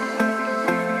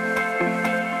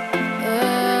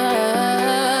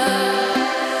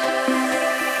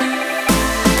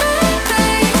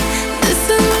 This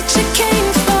is what you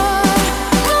came for.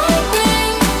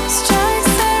 Lightning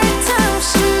strikes every time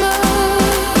she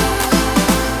moves.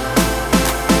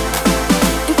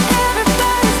 And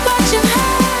everybody's watching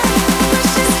her, but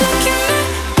she's looking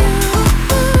at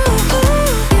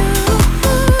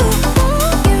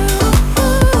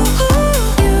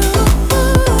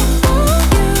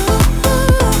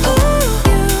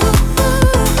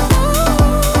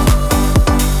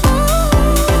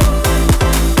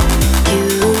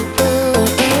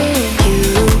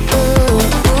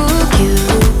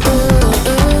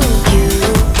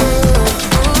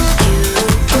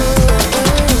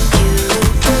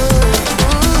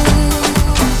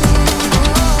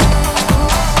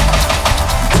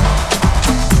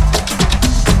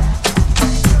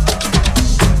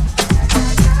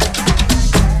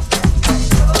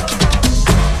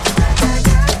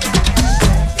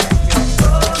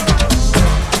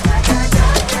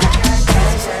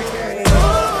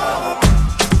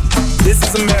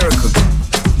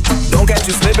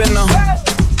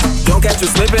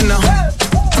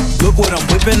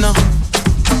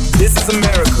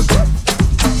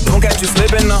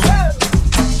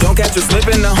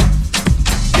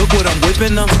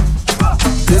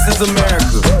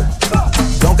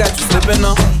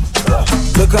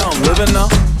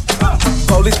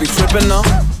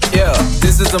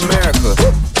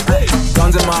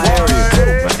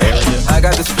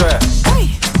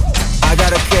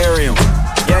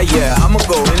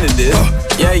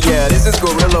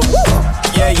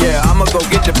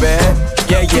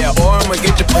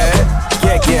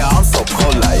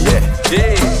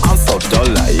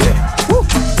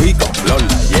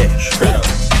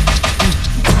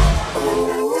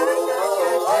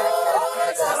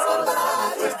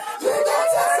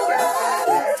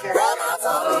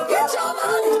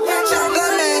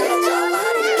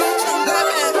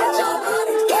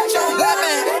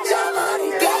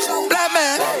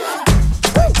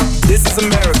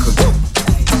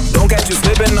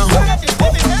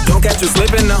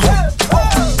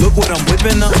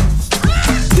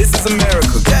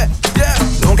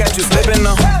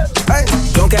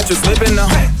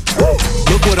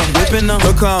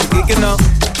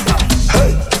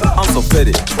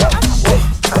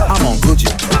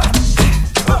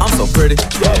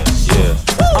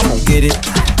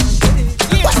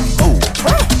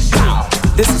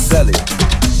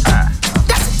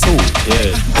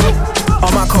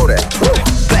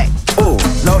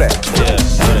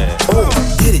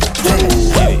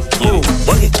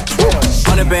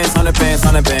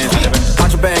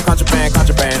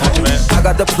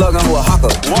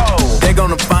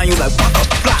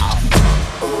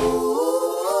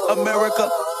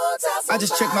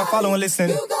follow and listen.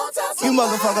 You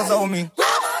motherfuckers owe me.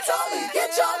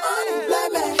 Get your money,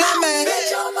 black man. Black man.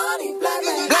 Get your money, black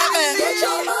man. Black man. Get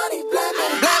your money, black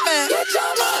man. Black man. Get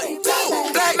your money,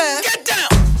 black man. Get down.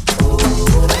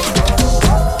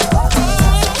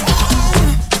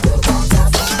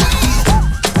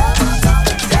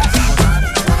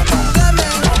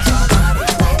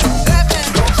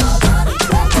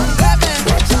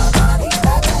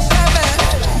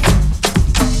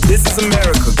 This is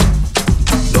America.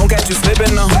 Don't catch you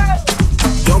slipping now.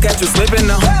 Don't catch you slipping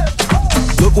now.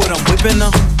 Look what I'm whipping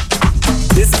now.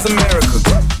 This is America.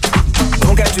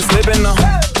 Don't catch you slipping now.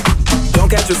 Don't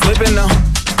catch you slipping now.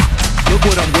 Look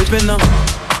what I'm whipping now.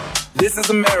 This is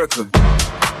America.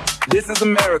 This is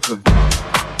America.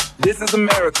 This is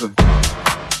America.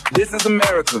 This is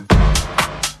America.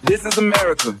 This is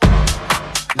America.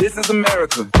 This is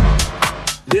America.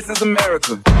 This is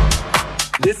America.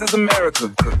 This is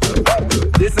America.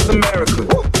 This is America.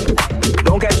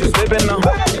 Don't catch you slipping now.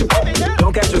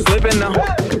 Don't catch you slipping now.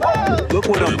 Look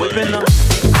what I'm whipping now.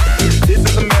 This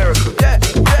is America.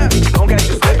 Don't catch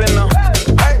you slipping now.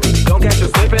 Don't catch you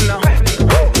slipping now.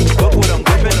 Look what I'm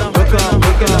whipping now. Look how I'm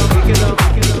picking up, picking up,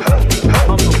 picking up.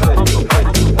 I'm so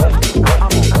pretty.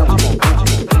 I'm so pretty.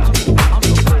 I'm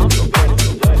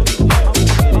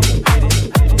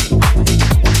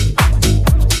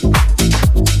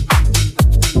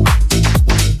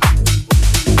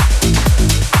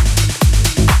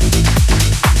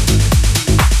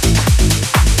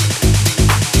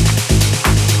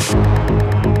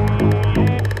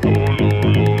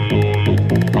on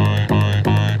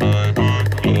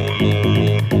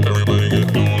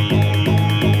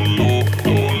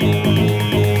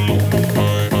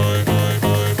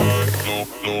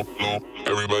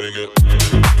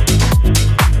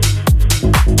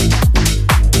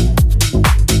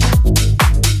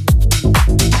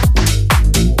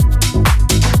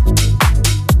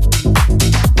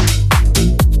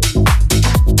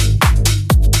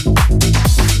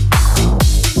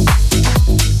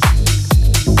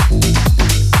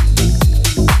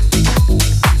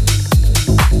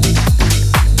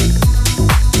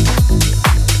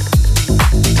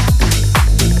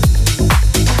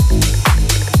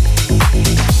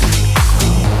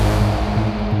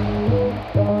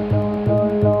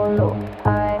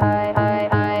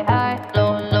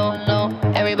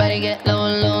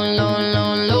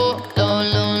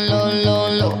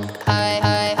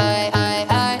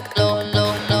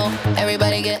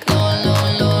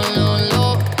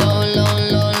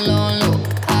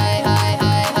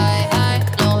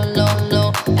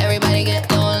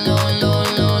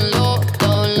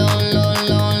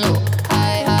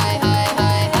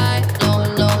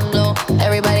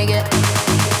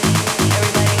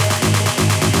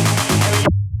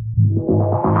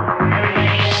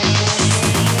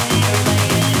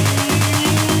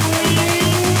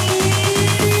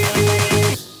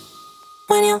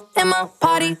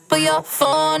put your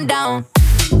phone down.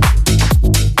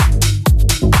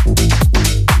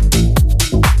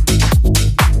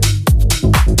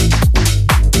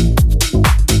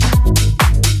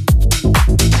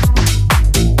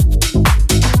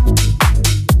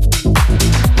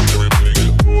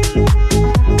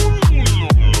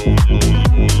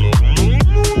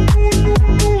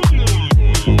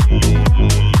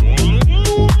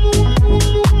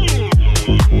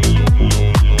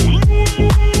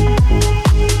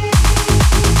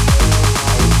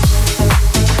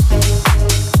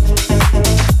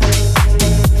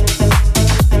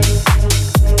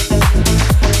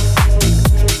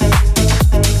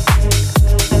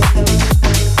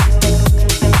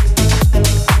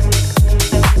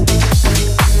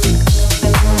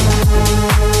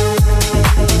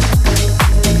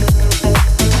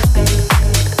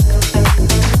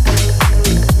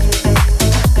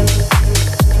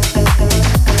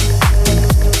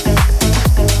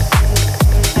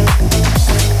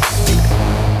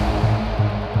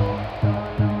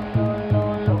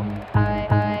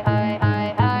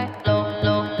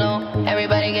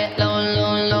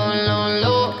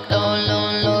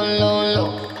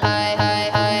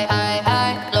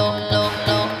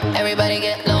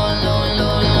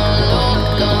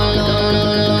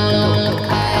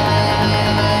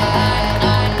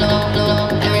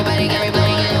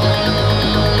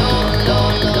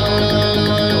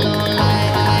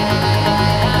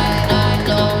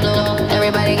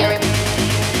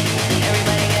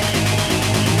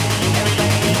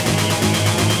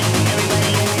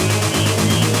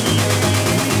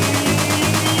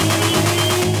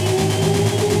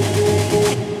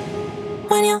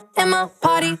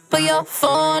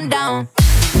 Phone down.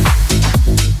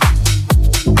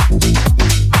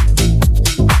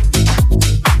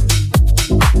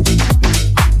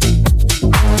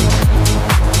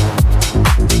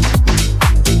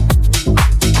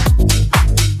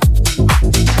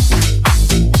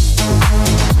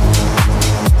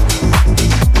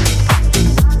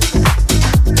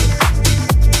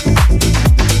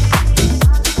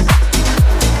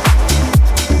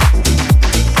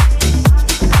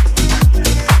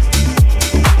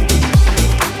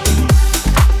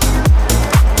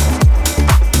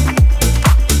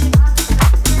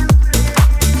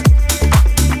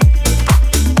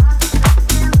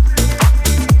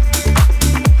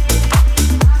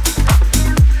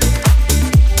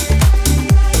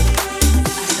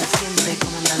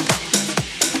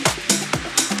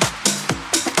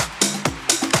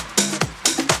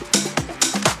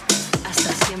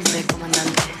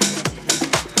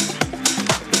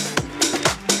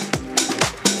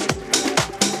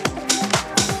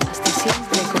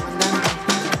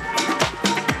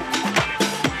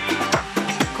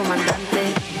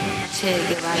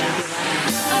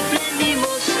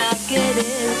 Aprendimos a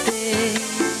quererte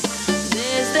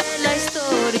desde la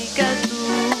histórica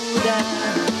altura,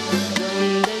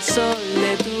 donde el sol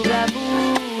de tu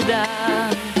bravura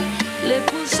le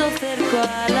puso cerco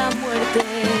a la muerte.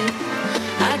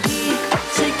 Aquí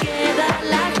se queda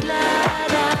la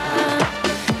clara,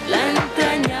 la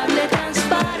entrañable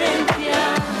transparencia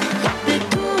de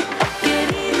tu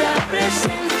querida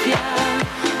presencia,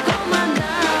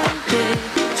 comandante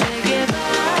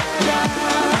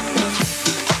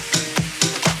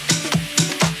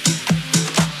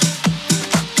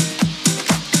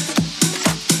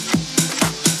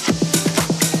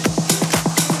Che Guevara.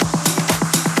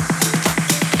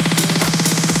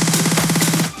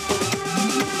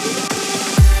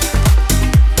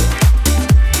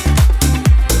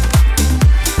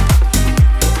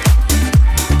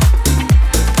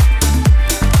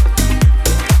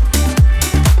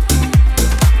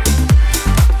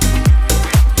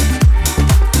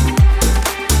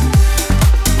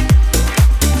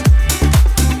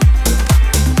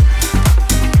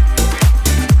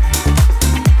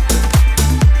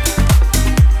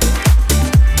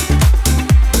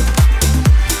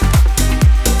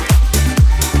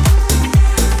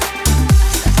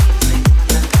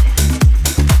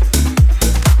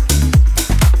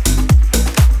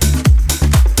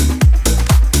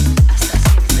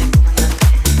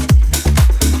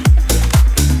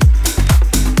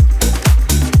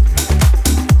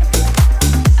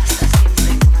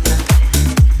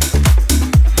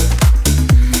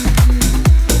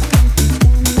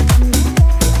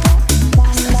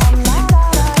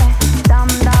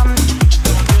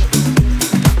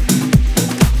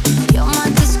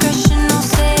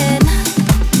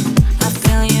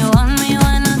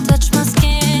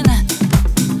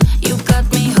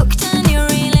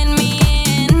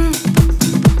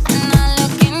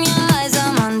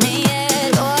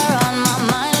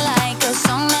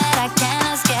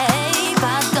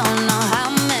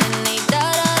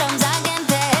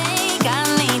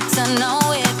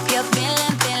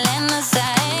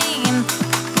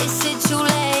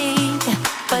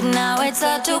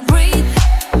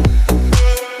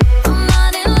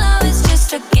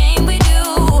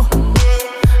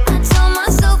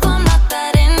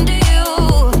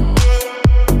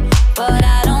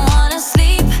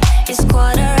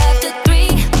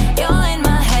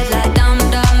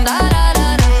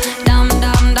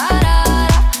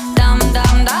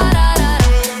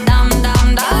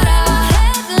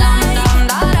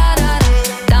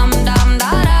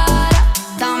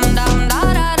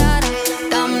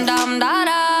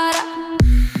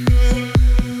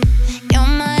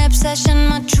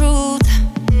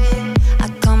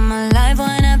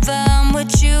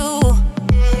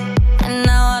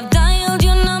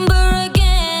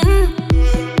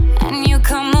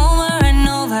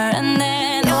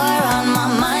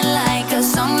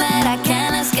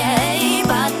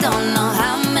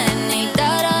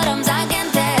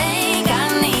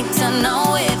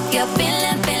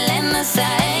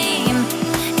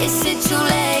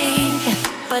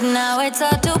 it's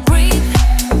hard to breathe.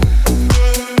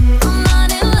 I'm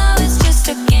not in love, it's just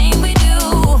a game we do.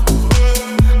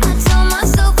 I tell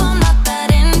myself I'm not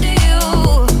that into you,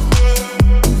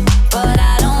 but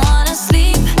I don't wanna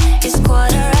sleep. It's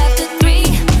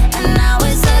 3:15, and now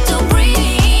it's hard to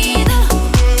breathe.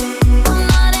 I'm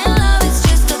not in love, it's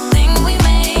just a thing we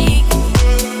make.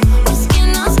 We're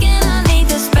skin on skin, I need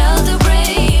the spell to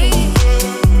break,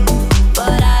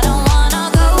 but I don't wanna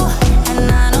go, and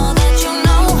I know that you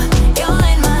know. You're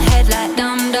in my head like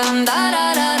dum dum da da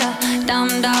da da, dum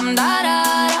dum da da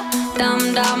da, dum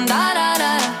dum da da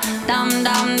da, dum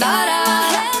dum da da,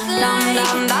 dum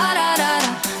dum da da da,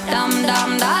 dum dum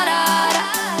da da da,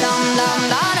 dum dum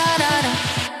da da da da.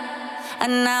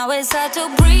 And now it's hard to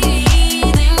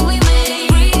breathe. We made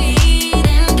breathe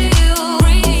into you.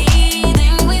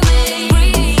 Breathing we made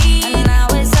breathe. And now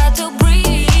it's hard to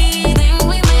breathe.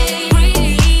 We made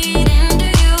breathe into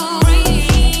you.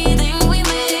 Breathing we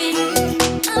made.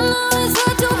 And now it's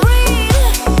hard to breathe.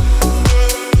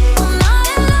 I'm not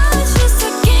in love, it's just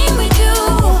a game we do.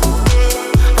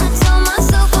 I tell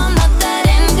myself I'm not that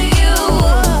into you,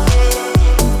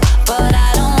 but I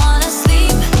don't wanna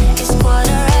sleep. It's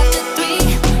 3:15,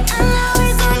 and now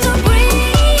it's hard to breathe.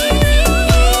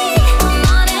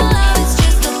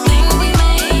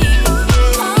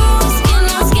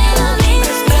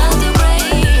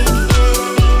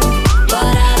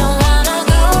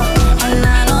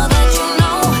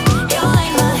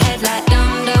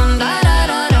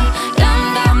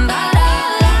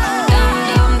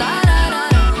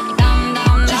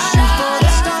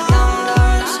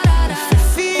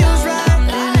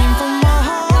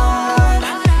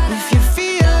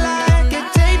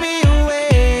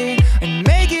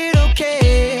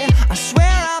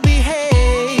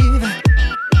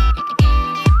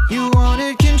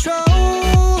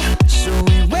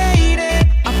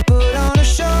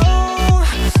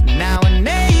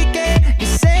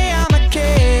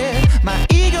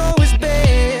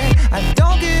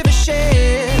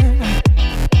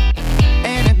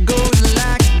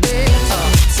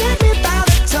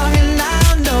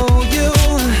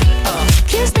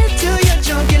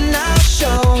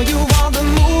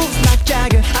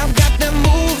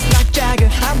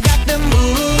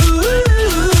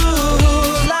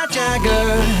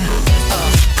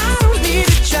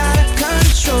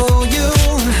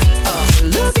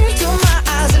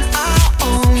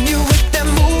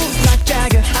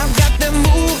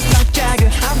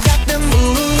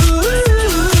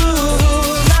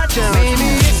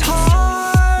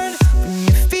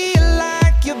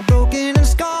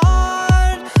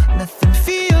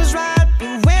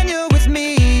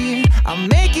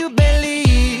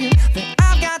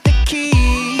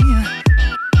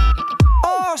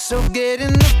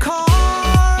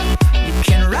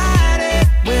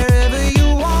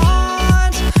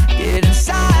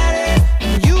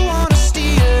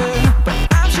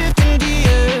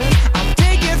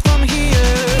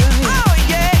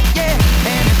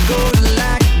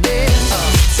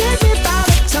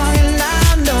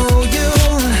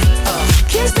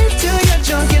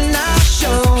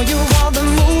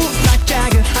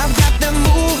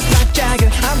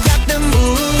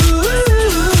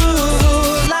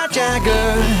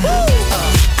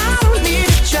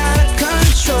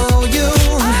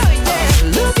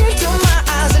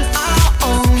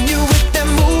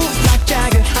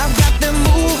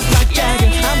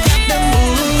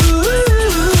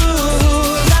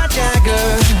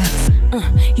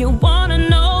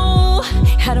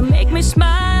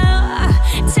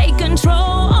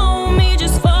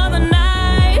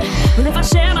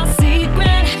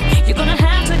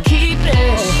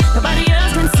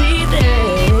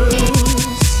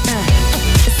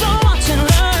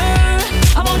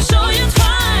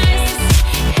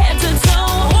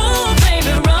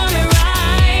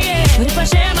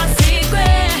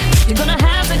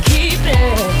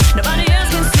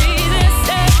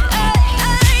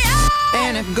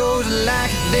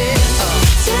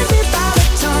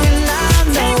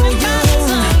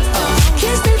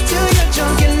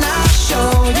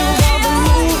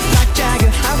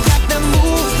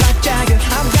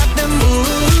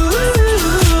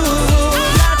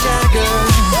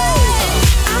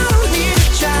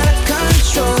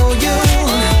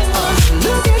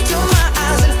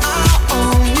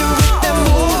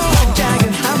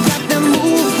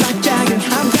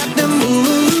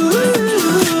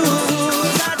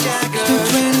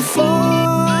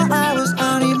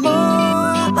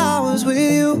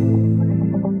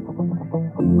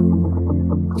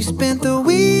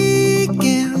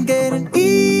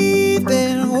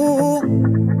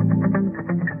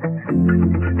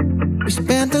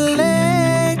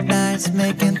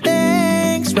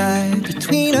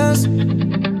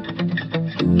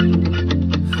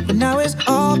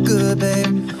 good,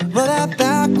 babe. Roll that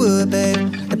backward, babe,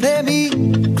 and play me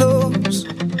close.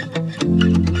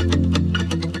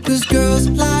 Cause girls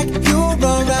like you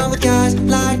run around with guys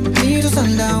like me till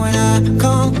sundown. When I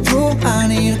come through, I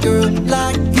need a girl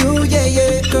like you, yeah,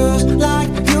 yeah. Girls like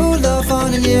you love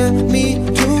fun and yeah, me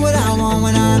do what I want.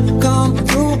 When I come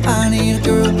through, I need a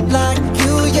girl like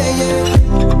you, yeah, yeah.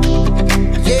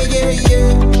 Yeah, yeah, yeah.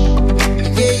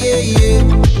 Yeah, yeah, yeah.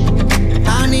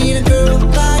 I need a girl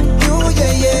like you,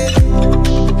 yeah, yeah.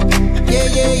 Yeah,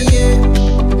 yeah, yeah.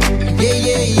 Yeah,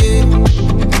 yeah, yeah.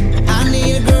 I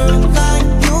need a girl like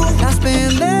you. I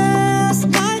spent last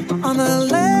night on the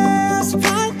last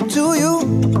flight to you.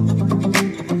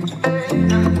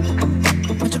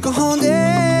 I took a whole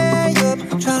day up,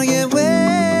 trying to get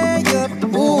way up.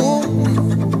 Ooh.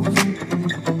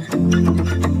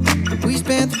 We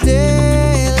spent the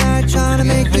daylight trying to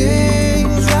make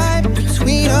things right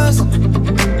between us.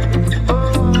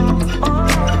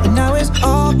 And now it's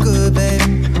all good, babe.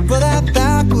 Roll that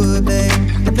backward, babe,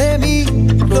 and play me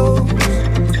close.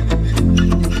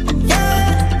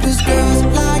 Yeah, 'cause girls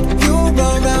like you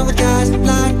run around with guys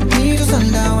like me till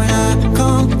sundown. When I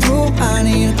come through, I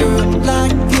need a girl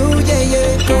like you, yeah,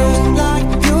 yeah. Girls like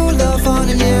you love fun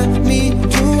and yeah, me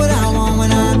do what I want.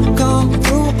 When I come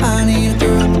through, I need a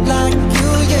girl like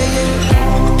you, yeah, yeah.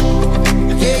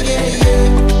 Yeah, yeah, yeah.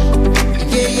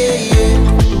 Yeah, yeah, yeah.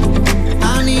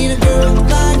 I need a girl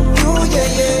like you,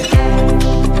 yeah, yeah.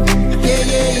 Yeah,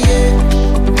 yeah, yeah.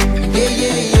 Yeah,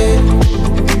 yeah, yeah.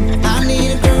 I need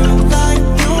a girl like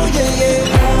you, yeah, yeah.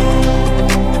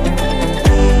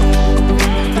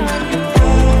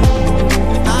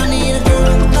 I need a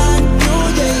girl like you,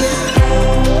 yeah, yeah.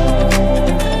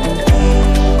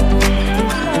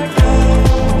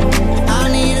 I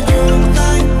need a girl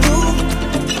like you.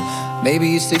 Maybe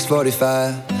it's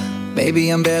 6:45. Maybe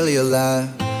I'm barely alive.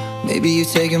 Maybe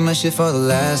you're taking my shit for the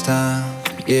last time.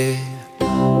 Yeah.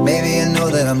 Maybe I know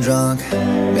that I'm drunk.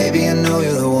 Maybe I know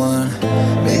you're the one.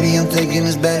 Maybe I'm thinking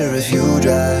it's better if you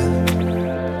drive.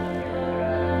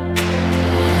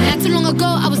 Not too long ago,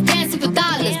 I was dancing for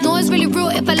dollars. No, it's really real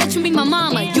if I let you be my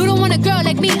mama. You don't want a girl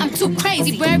like me, I'm too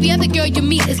crazy. Where every other girl you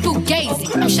meet is fugazi.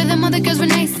 I'm sure them other girls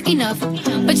were nice enough,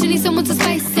 but you need someone to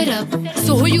spice it up.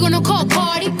 So who you gonna call?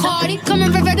 Cardi? Come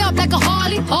and rev it up like a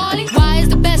Harley. Why is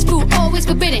the best fruit always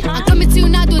forbidden? I'm coming to you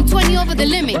now doing 20 over the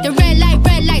limit. The red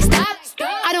light, stop.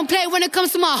 I don't play when it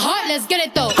comes to my heart, let's get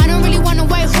it though. I don't really want a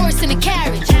white horse in a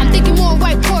carriage. I'm thinking more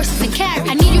white horses and carriage.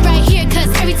 I need you right here, cause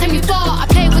every time you fall, I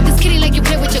play with this kitty like you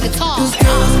play with your guitar. Cause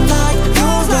girls like you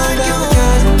run around with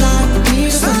guys like me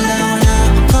till sundown. When I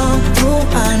come through,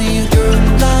 I need a girl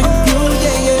like you,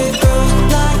 yeah, yeah. Girls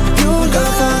like you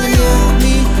love fun and yeah,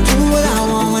 me do what I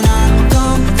want. When I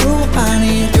come through, I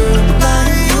need a girl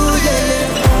like you, yeah, yeah.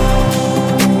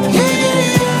 Yeah, yeah,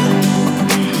 yeah.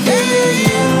 Yeah, yeah,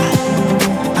 yeah.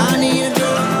 I need a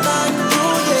girl like you,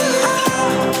 yeah, yeah.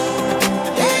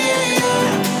 Yeah, yeah,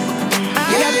 yeah.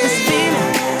 I got this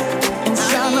feeling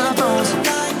inside my bones.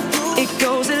 It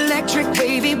goes electric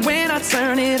wavy when I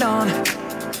turn it on.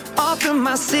 Off from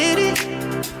my city,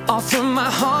 off from my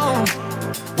home.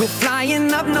 We're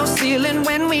flying up, no ceiling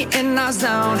when we in our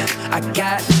zone. I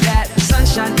got that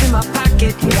sunshine in my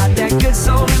pocket, got that good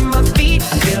soul in my feet.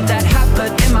 I feel that hot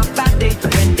blood in my body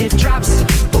when it drops.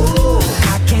 Ooh,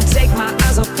 I can't take my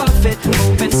eyes off of it,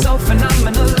 moving so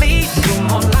phenomenally. You're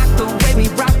more like the way we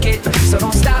rock it, so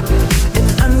don't stop. And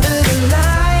under the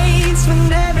lights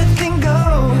when everything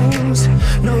goes,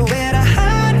 nowhere to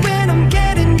hide when I'm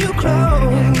getting you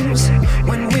close.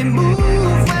 When we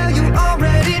move, well you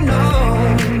already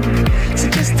know. So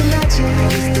just imagine.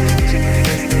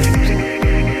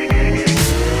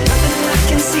 Nothing I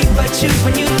can see but you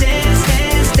when you dance,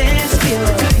 dance, dance. Feel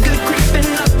good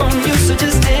creeping up on you, so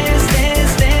just dance,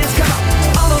 dance, dance. Come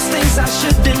on, all those things I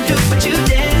shouldn't do, but you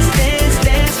dance, dance,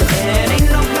 dance. And ain't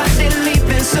nobody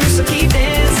leaving soon, so keep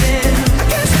dancing. I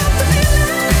can't stop the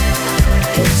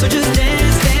feeling, so just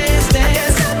dance, dance, dance. I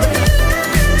can't stop the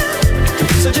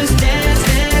feeling, so just dance,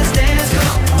 dance, dance.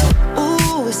 Come on.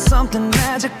 Ooh, it's something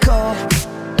magical.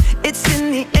 It's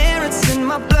in the air, it's in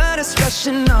my blood, it's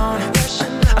rushing on.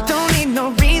 I don't need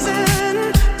no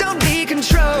reason, don't need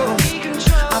control.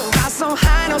 I fly so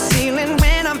high, no ceiling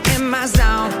when I'm in my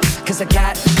zone. Cause I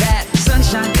got that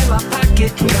sunshine in my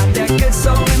pocket, got that good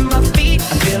soul in my feet.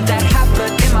 I feel that hot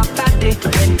blood in my body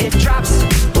when it drops.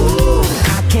 Ooh,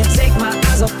 I can't take my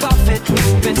eyes off of it,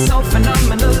 moving so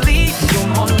phenomenally. You're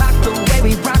more like the way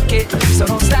we rock it, so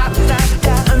don't stop, stop,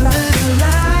 stop. Under the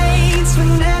lights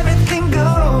when everything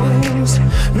goes,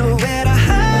 nowhere to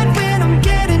hide when I'm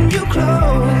getting you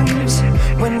close.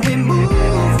 When we move,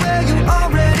 well you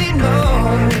already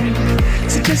know.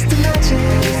 So just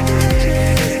imagine.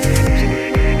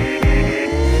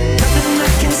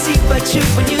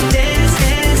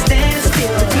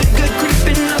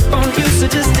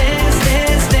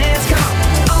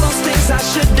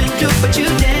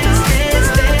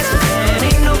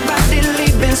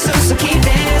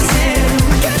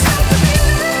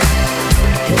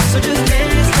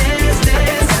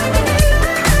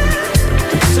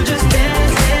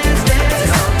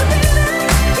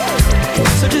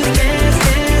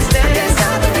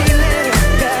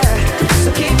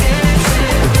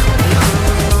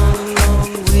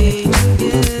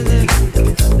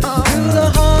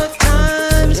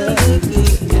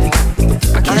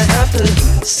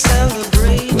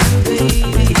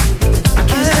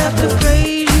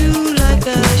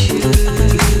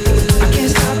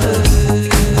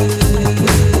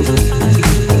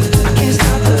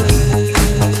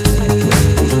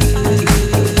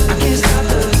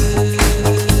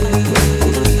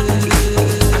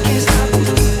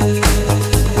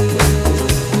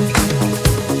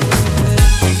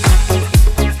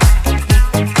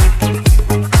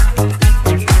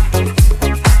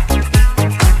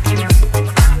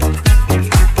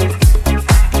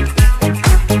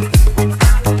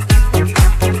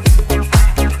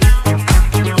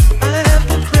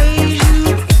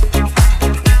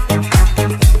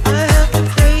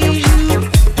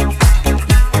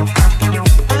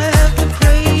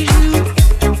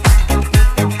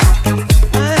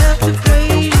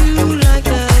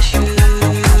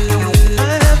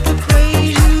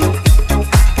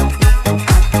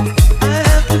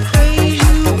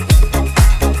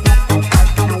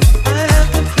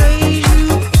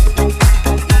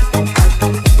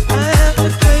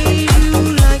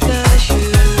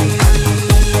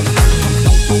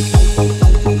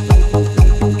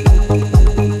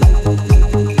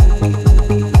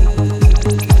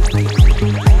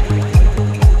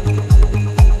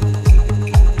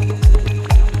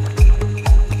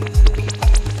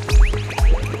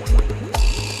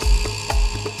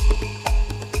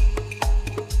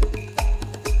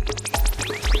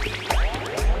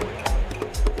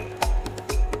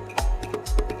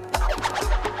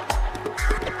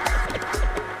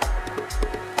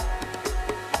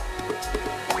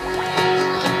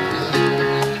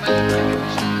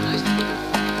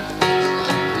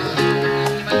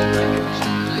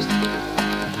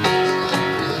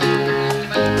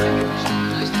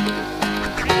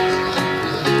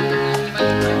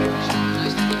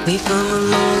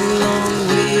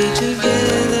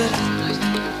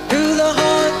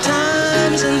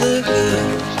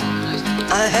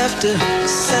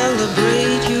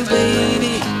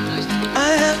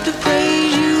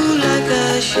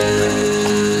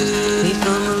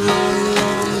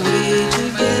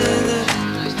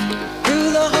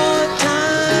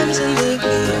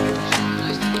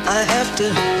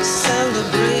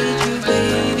 celebrate you,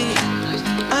 baby.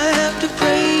 I have to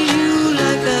praise you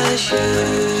like I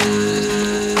should.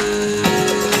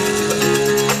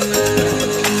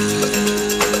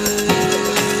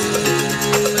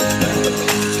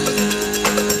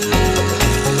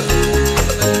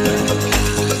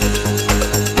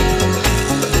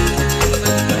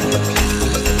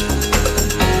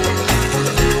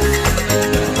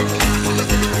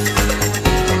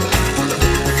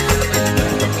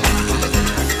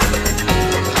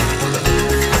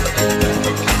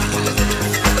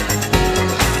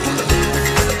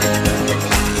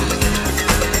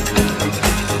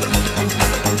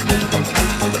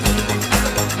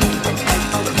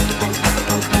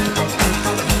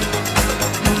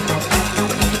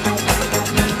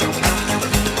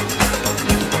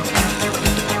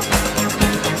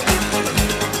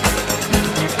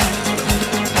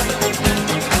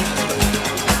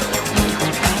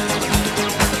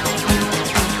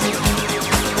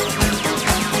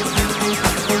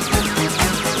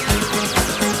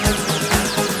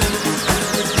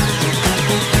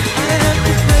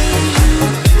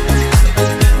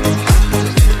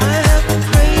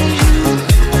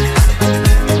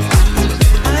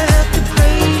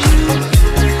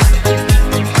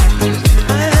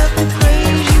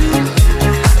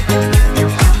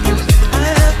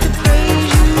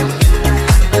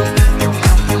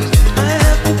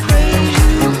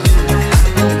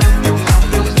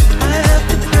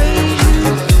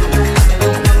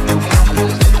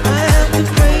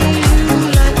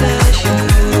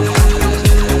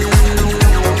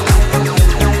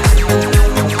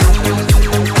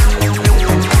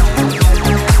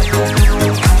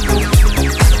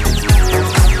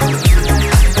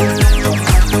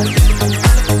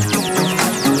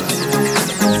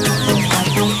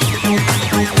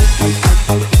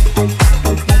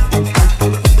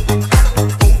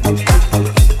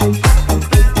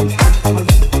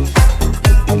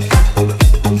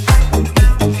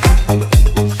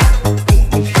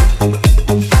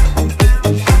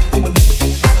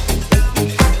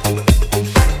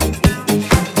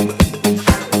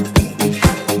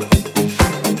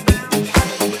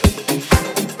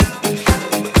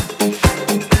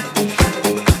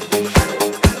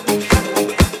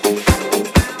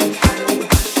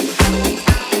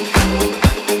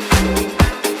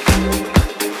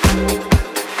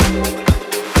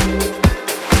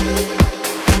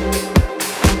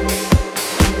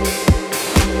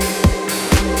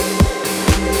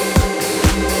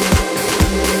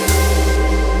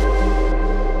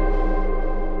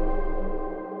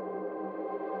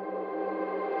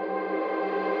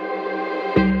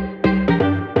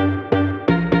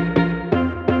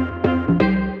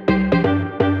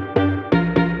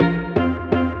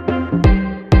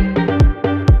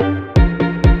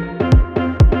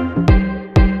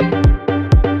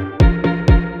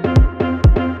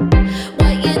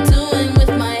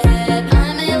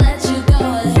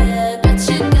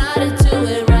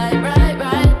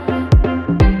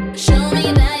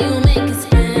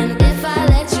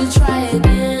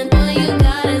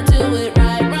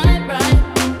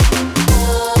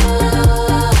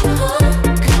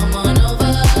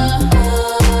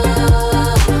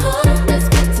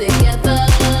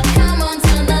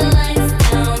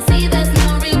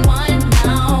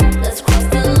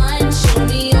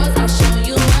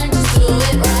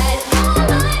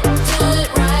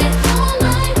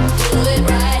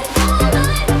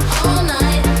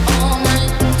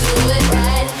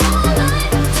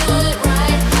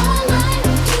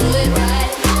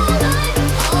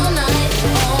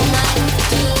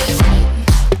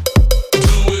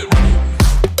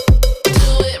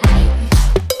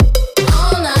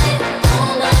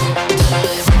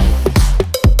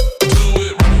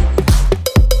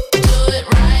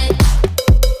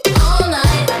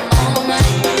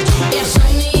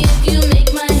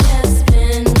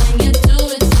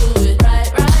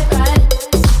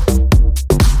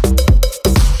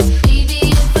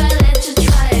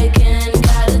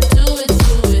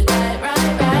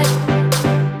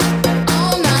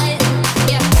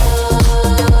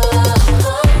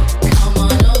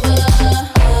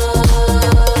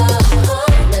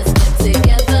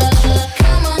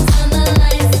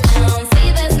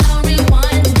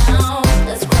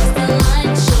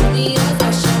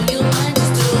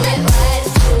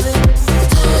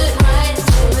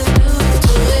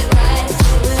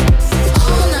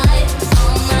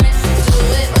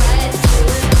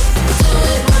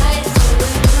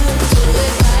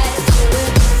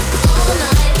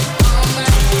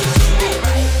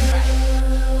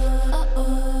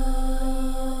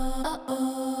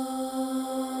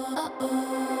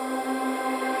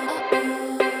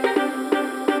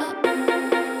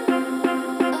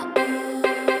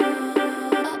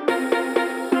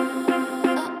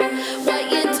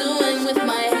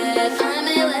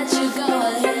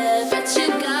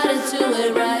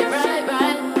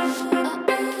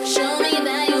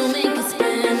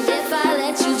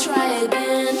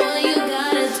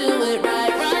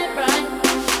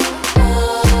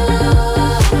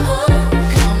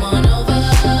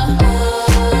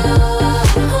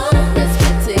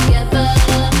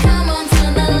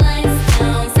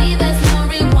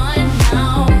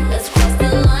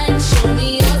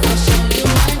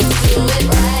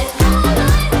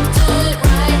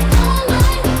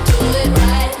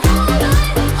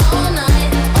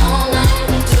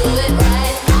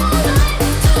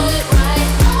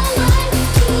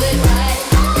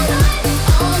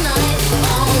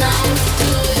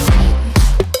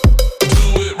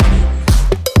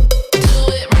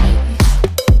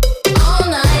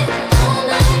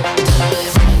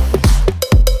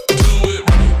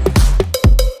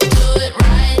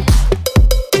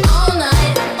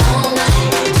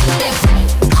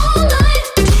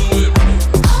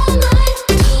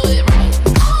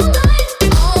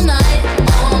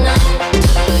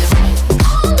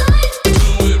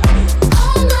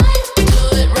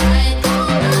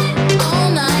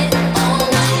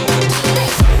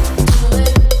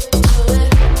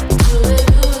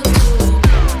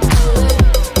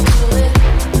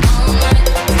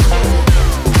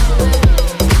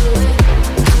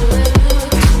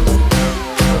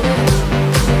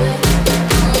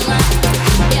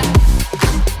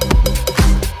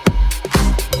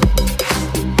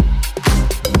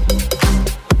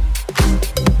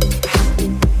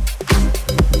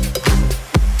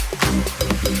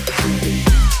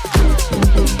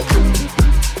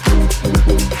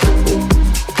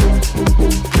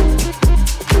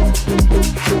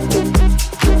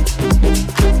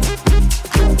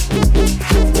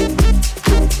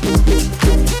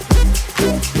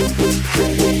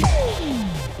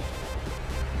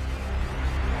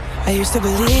 used to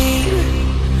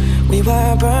believe we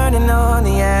were burning on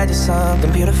the edge of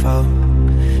something beautiful,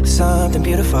 something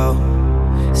beautiful.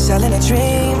 Selling a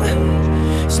dream,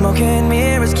 smoking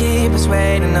mirrors keep us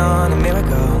waiting on a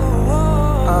miracle,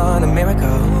 on a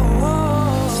miracle.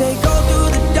 Say go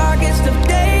through the darkest of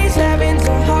days, heaven's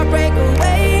a heartbreak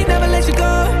away. Never let you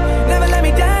go, never let me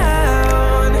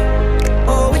down.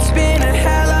 Oh, it's been a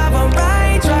hell of a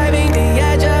ride, driving the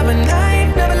edge of a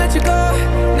knife. Never let you go,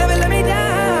 never let me down.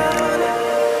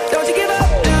 Don't you give up,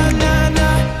 nah, nah,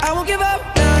 nah. I won't give up,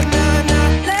 nah, nah, nah.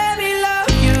 Let me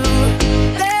love you,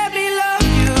 let me love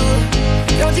you.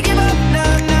 Don't you give up,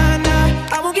 nah, nah,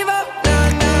 nah. I won't give up, nah,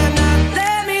 nah, nah.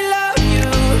 Let me love you,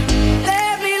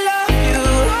 let me love you.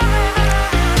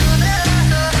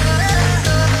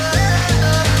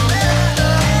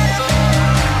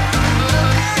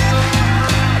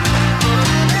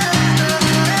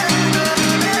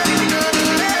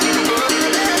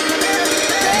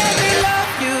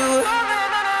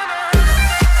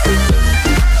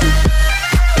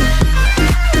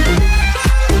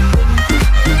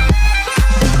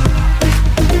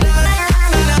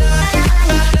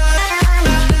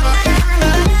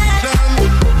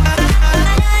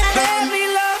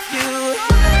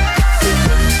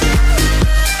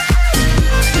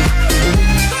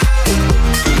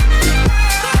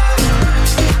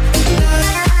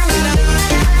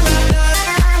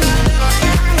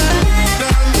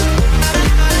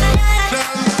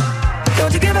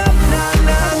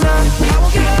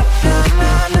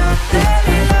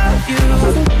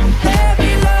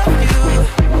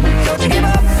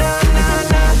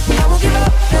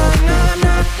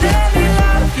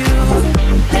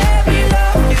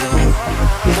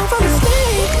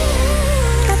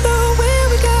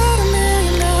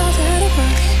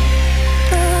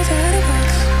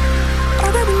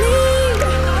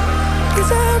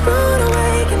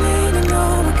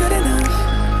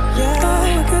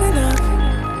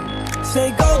 Say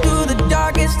go through the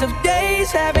darkest of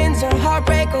days, heaven's a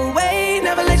heartbreak away.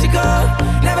 Never let you go,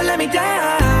 never let me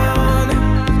down.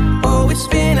 Oh, it's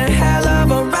been a hell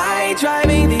of a ride,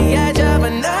 driving the edge of a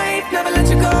knife. Never let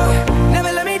you go,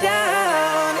 never let me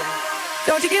down.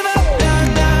 Don't you give up, nah,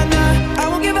 nah, nah. I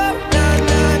won't give up, nah,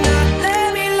 nah, nah.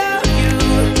 Let me love you,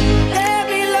 let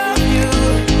me love you.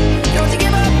 Don't you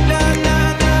give up, nah,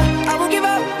 nah, nah. I won't give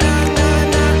up, nah, nah,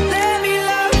 nah. Let me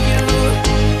love you,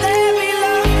 let me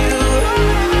love you.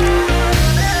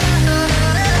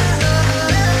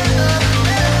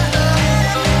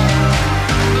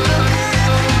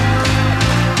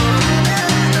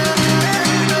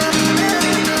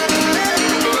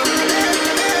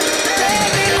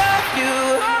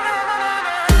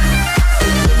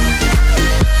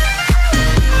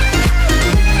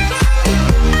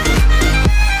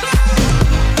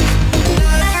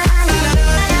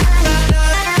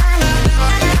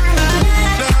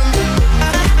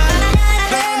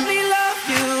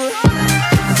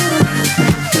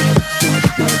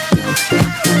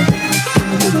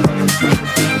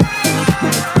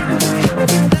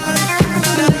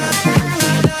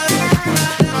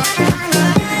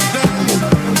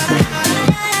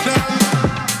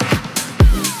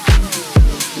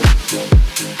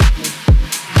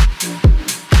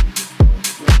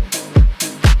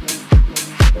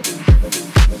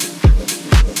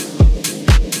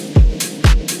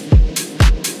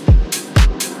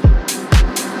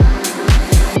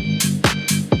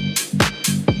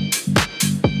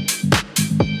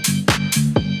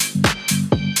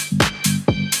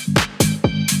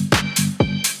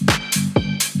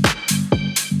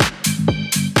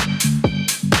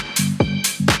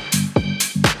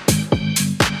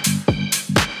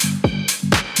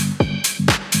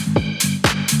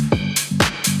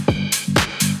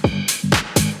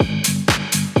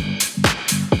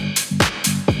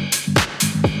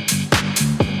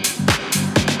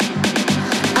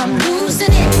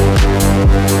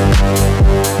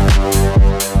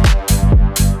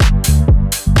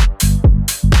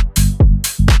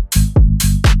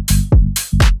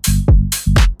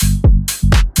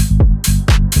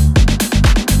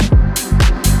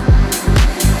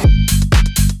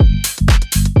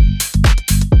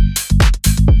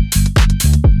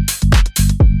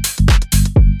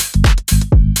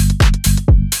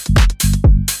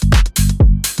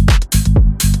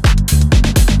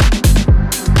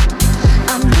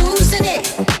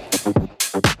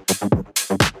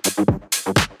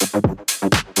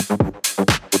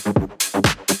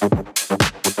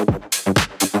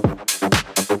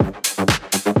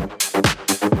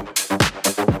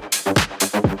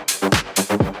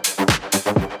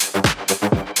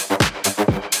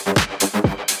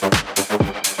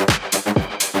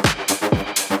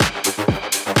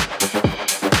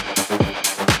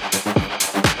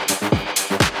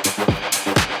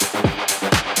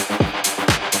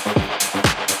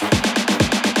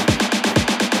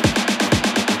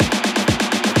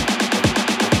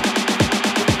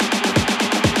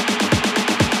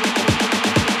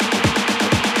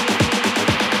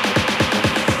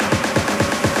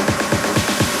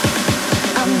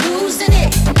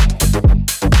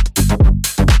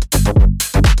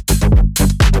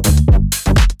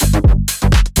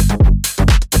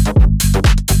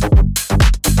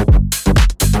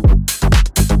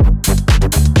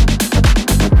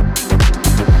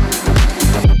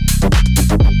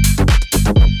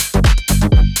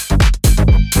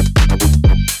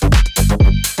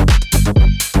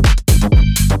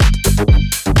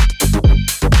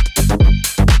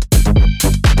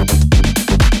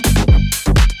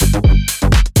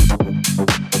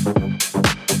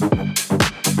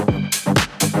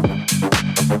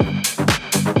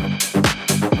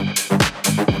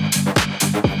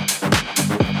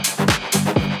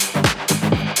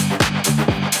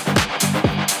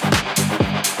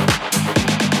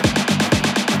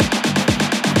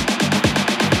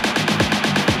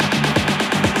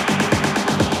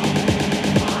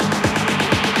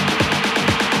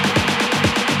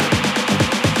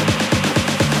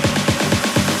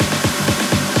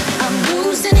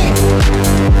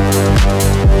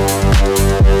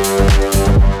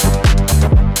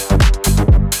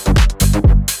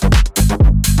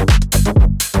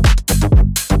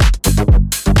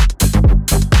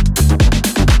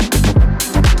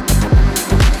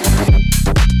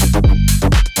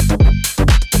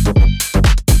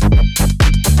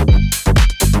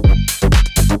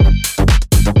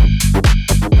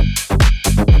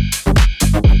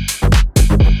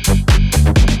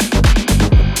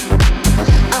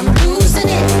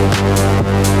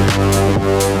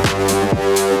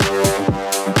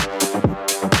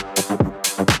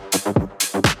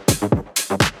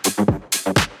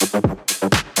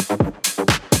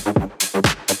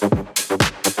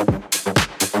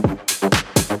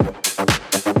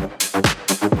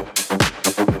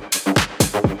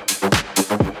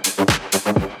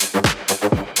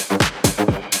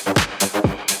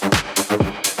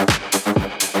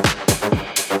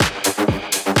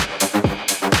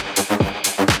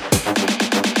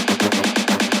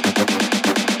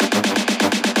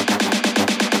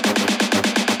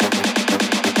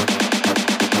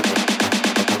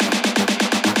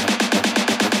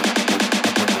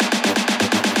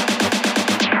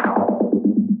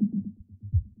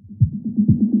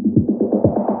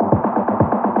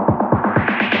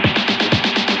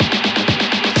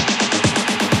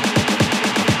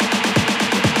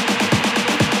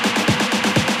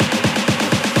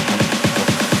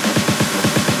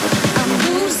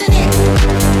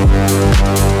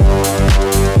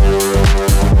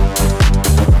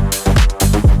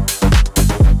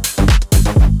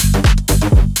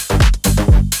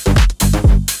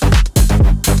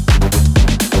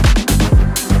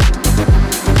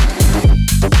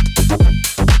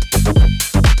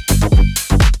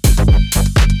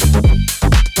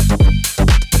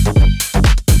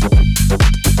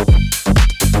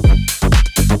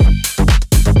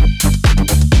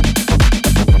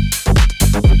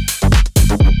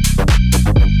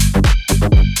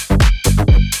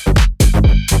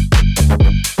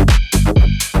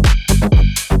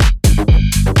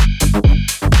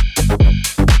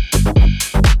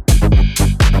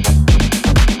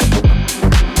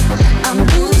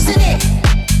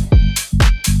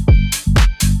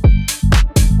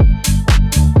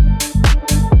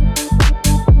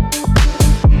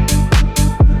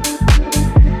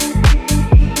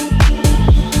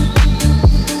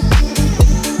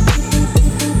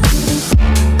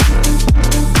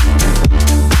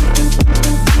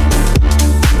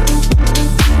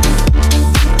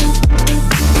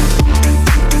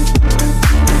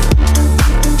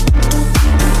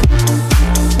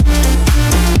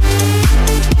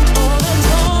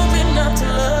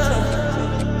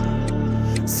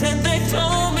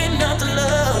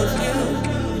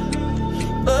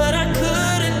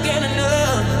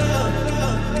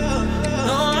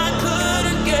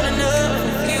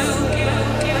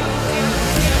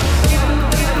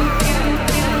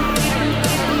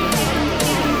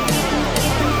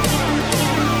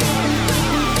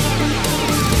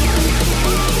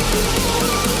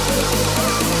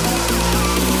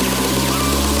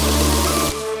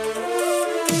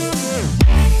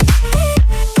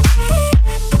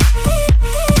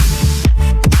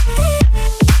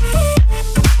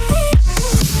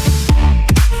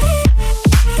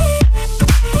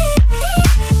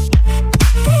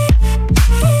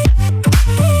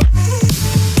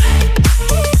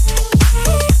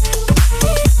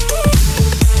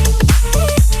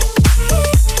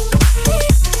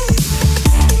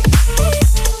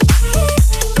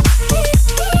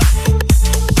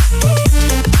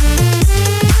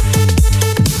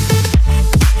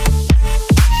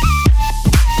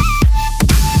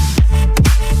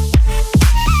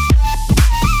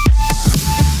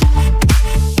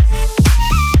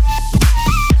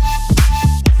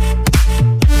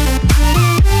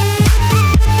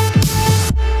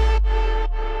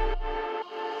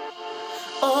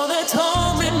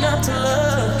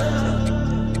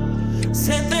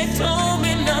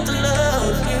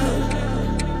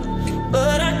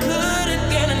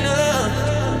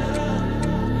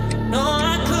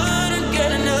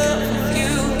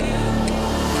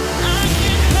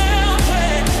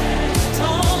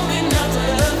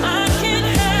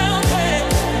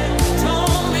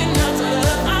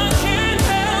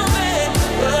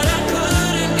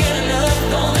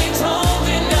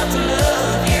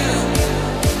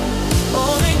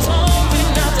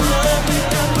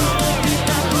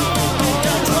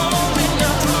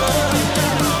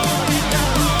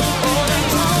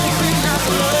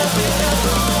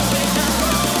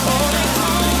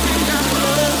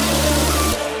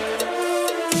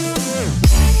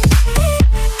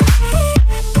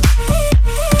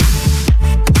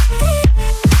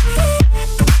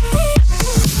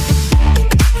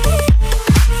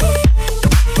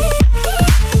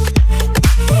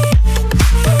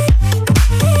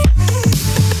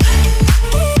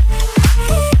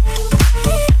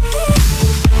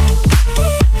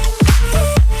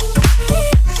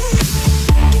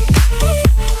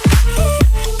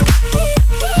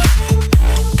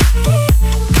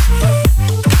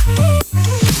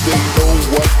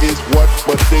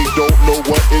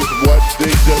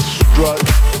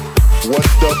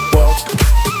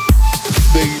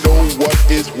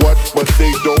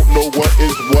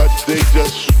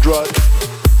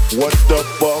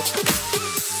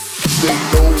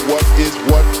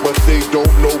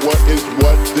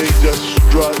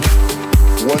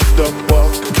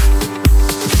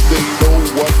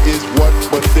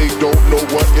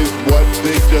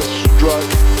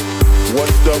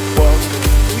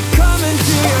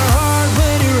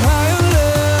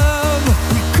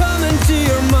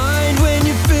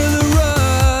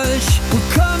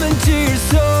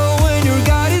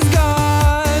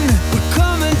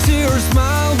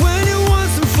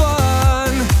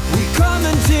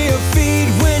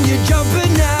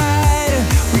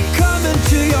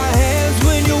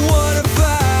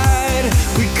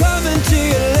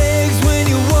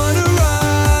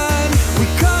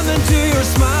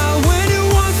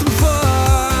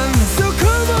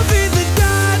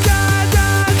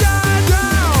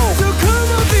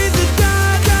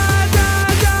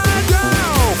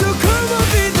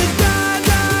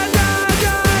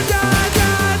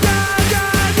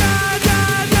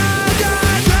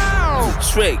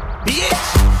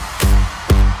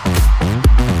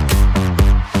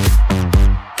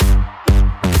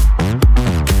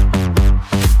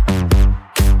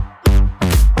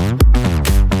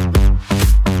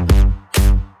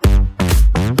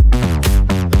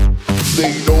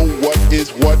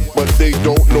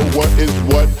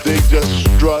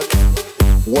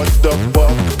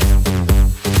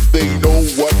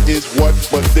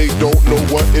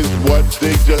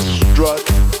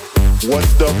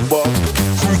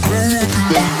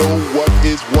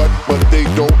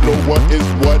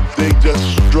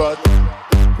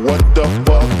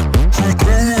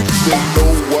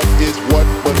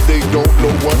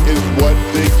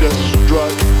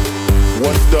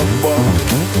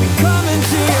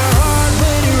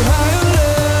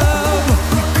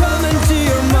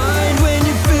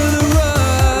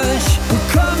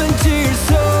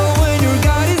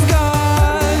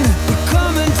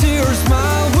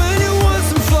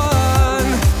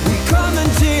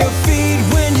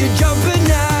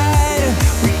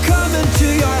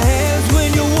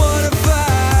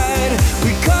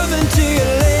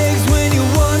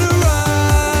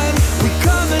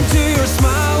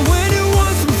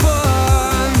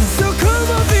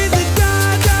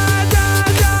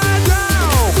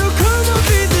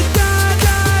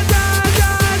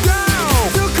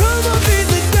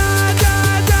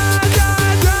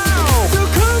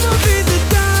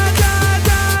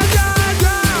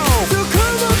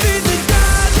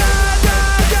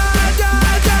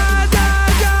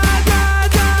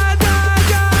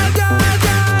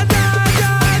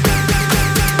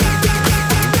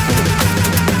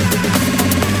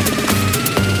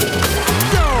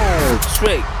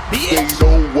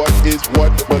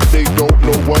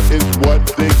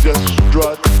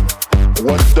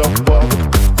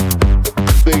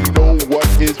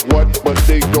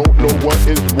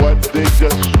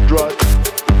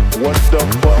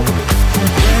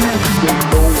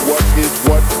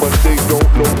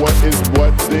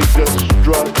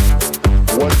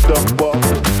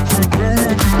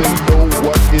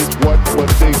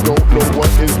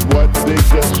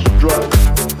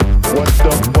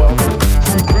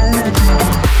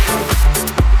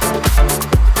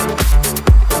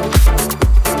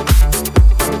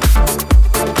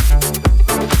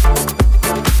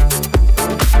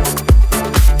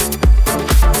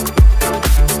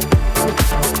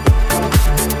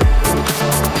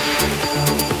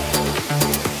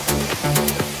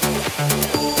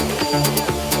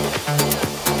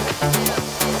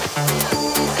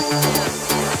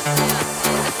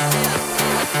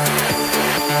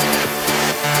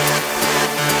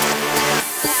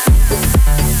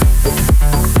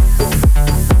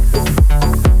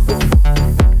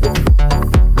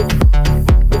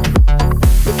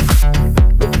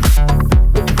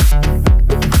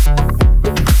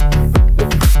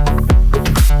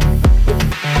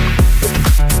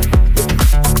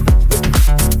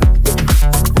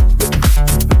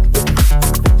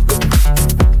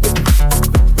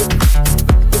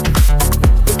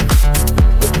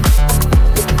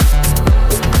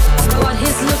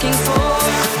 looking for.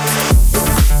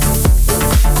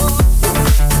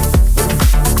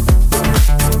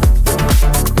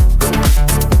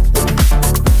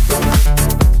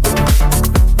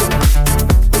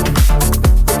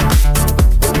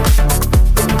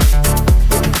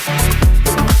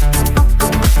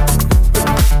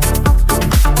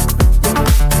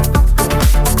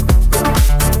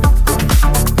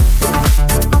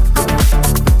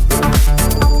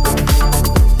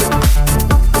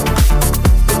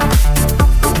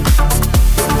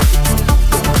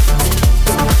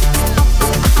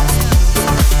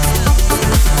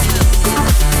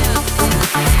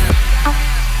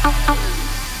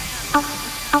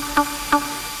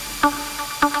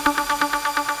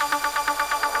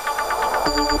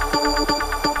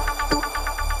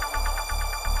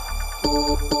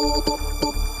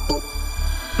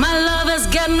 My lover's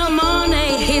got no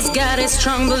money, he's got his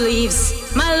strong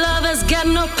beliefs. My lover's got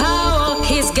no power,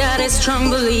 he's got his strong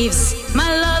beliefs.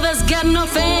 My lover's got no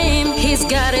fame, he's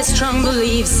got his strong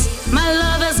beliefs. My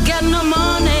lover's got no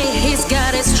money, he's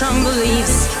got his strong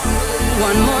beliefs.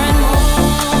 Want more and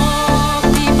more,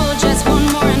 people just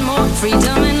want more and more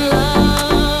freedom and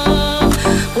love.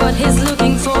 What he's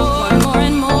looking for, want more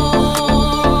and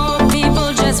more,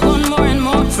 people just want more and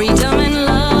more freedom and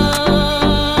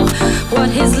love. What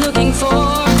he's looking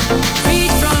for,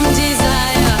 freed from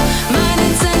desire, mind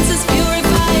and senses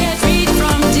purify it, freed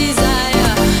from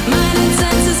desire, mind and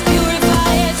senses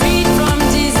purify it, freed from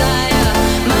desire,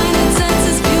 mind and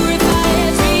senses purify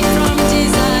it, freed from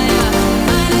desire,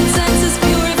 mind and senses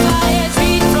purify it.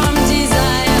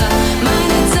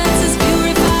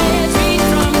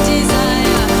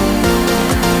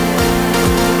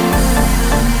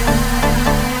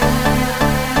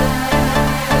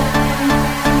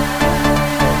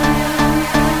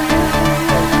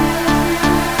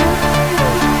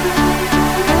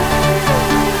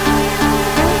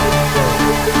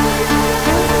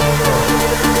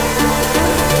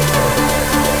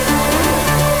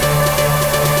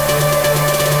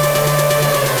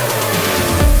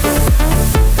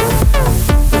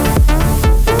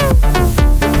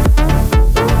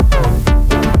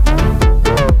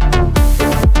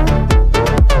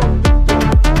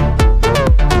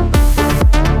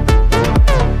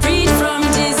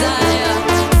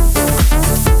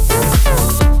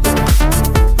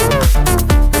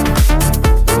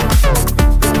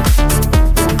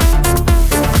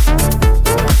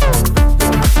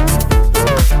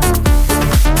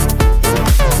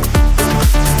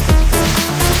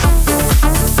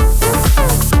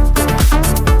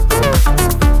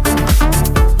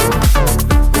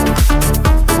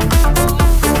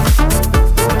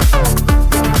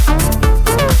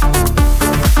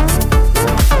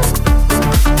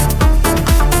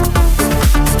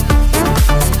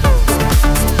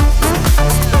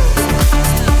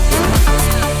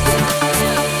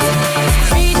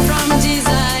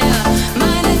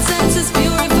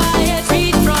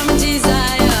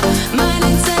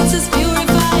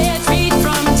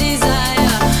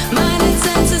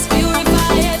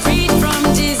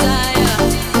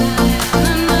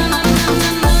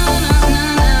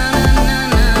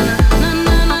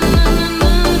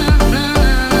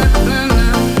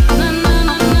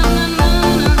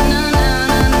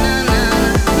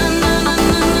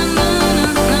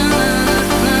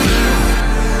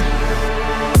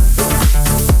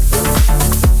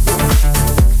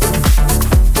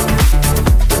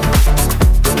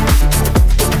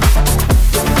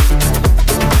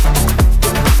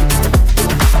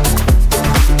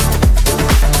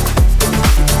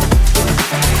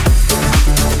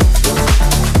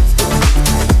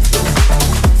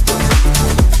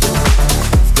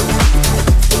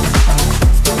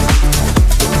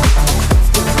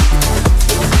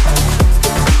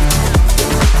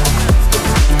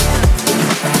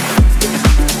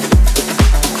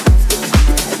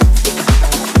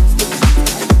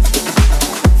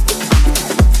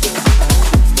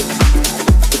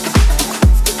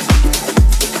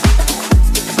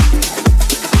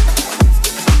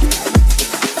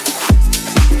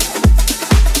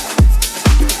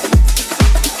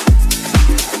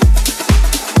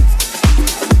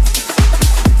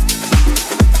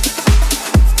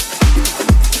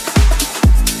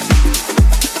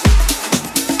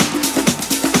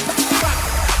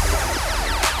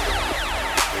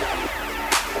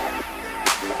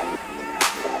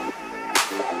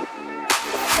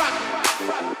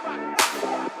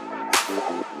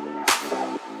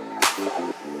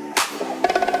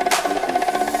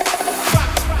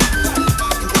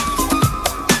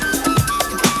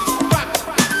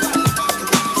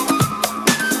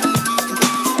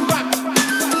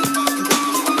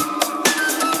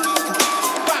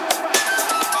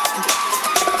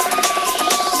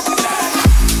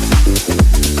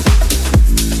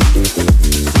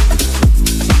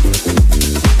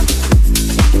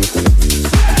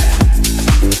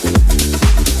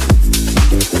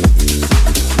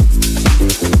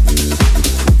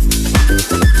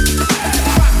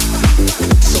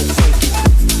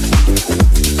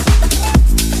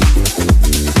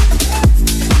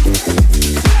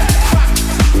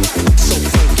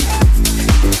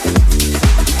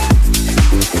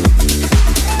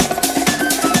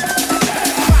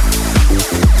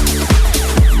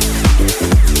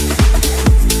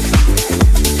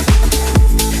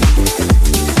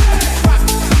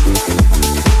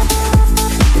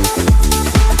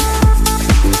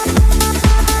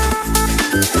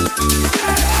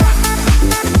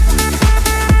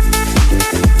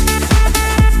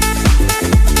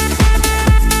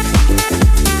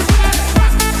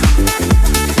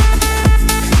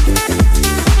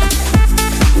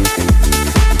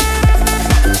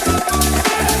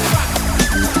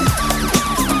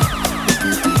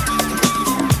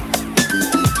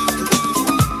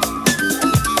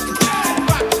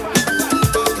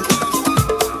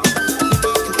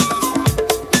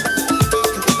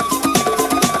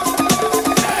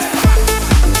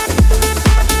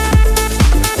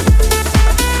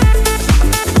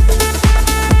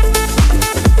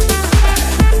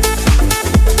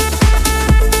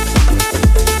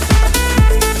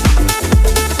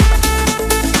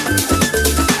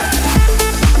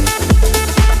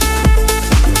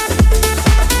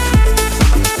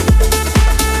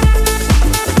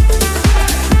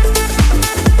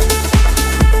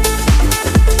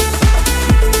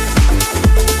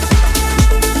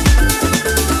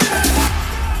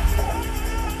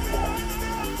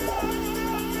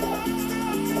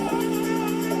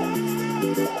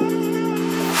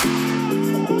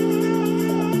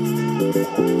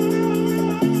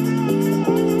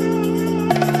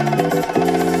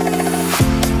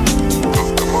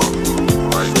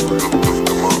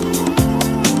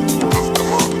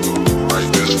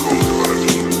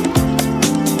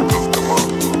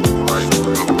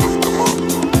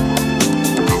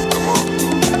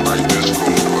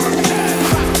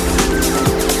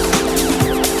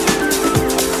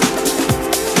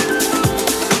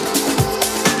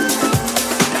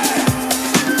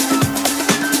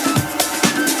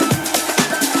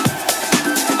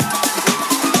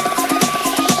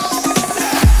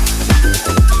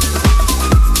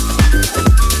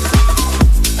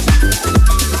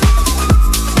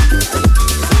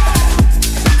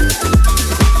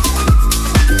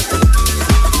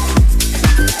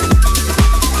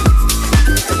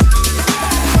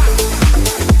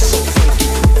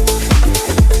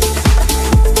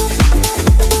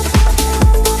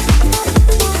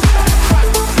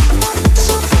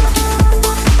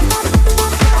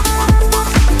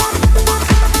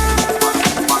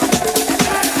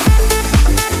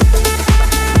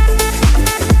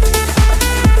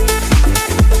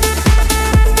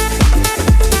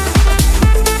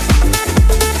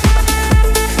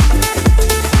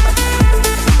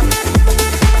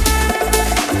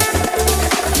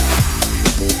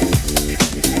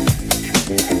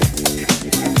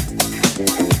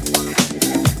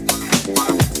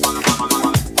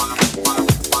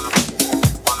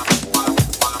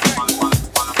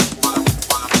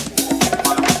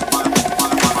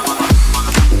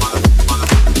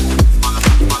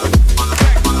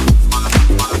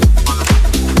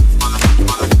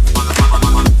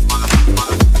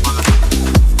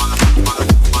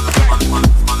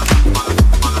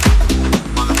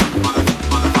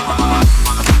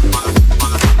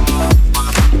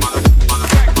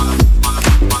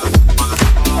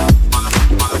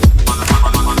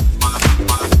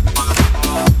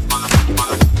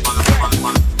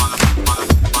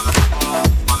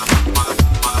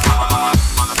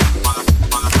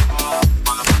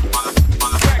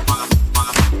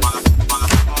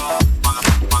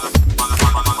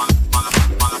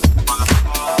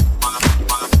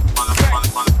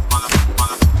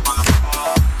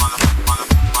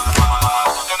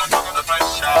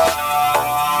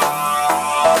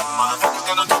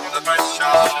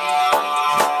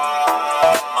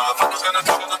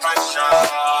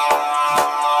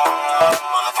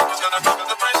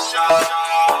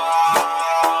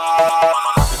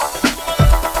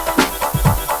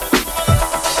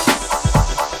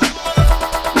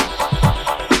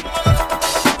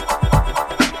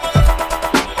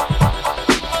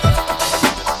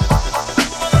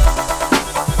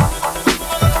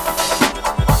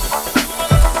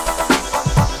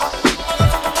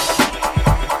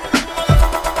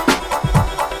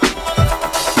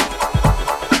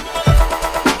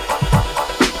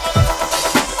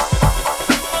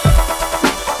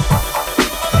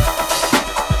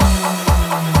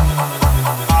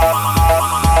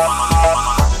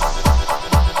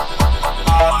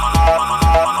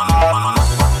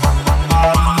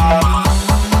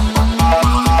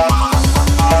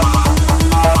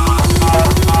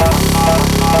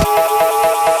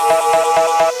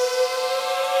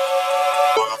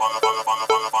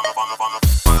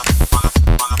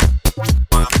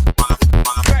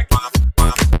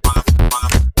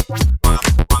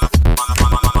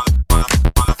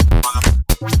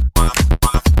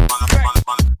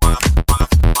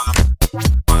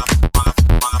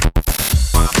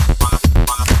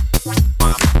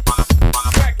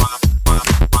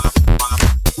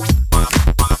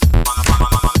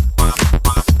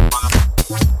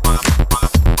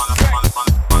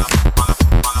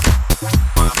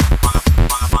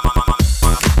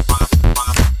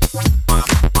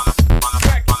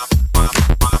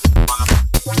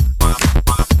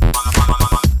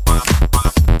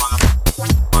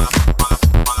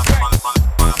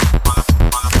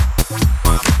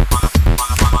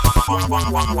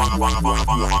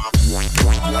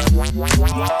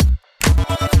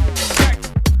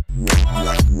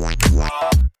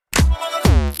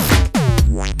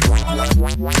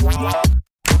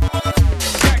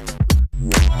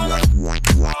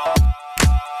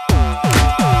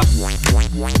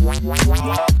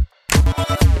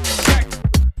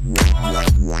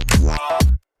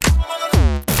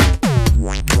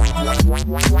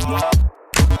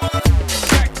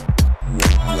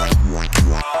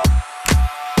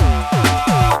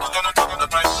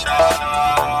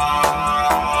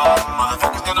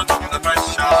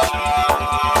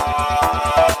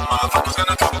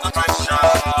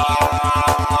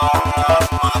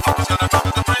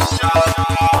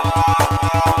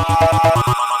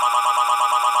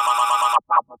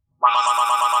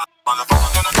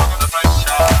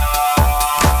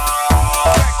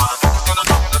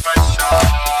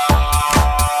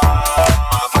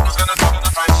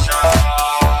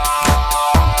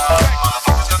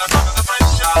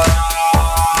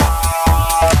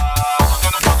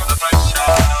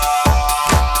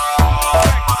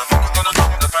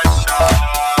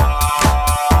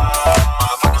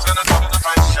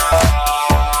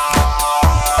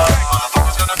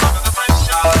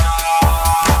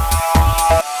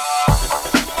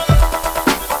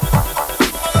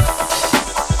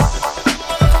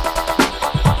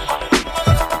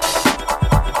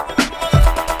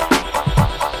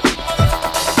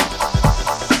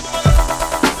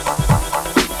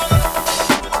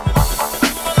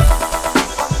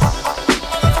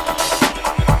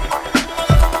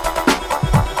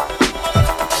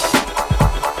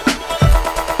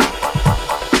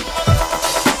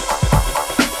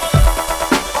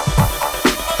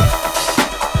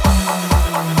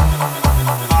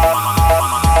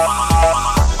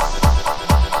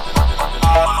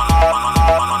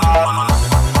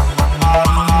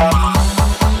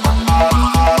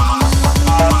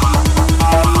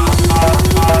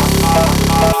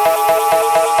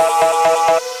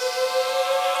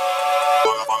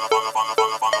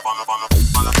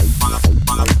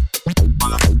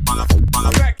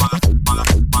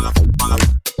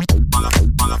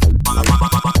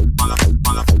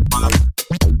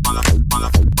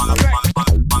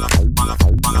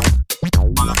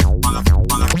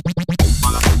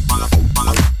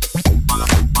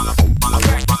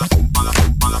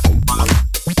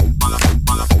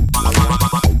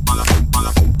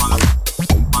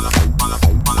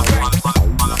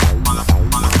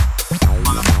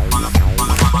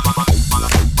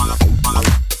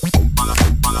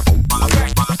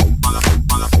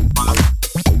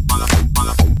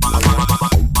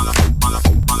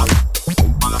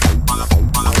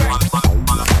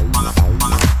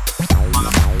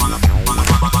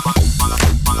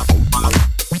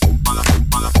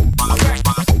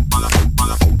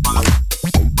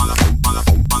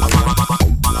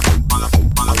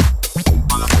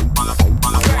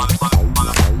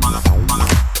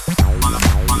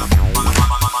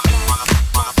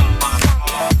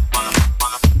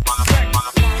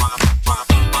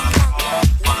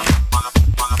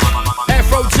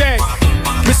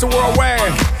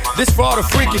 This for all the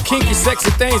freaky, kinky,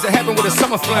 sexy things that happen with a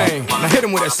summer flame. Now hit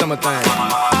him with that summer thing.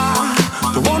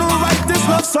 I don't wanna write this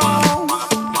love song.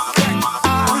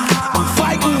 I'm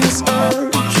fighting this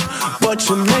urge, but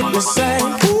you make me say,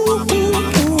 ooh, ooh,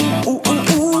 ooh, ooh, ooh,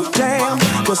 ooh, damn.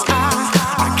 Cause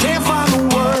I can't find the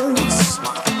words.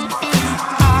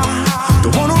 I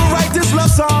don't wanna write this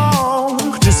love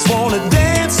song. Just wanna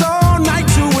dance all night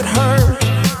to it hurt.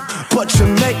 But you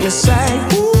make me say,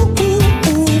 ooh,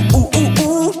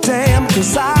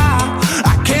 cause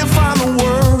I can't find the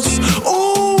words.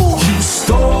 Ooh, you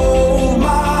stole my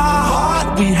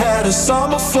heart. We had a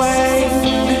summer flame,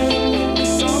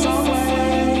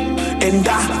 and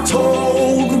I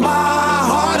told my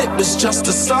heart it was just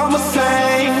a summer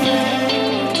thing.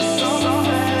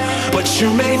 But you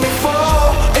made me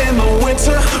fall in the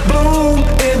winter, bloom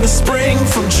in the spring.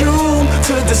 From June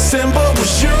to December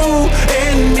was you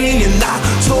and me, and I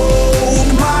told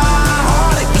my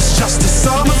heart it was just a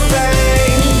summer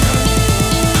thing.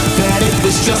 That it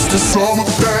was just a summer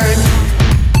thing.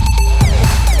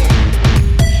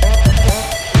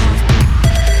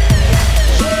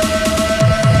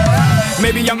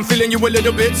 Maybe I'm feeling you a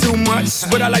little bit too much,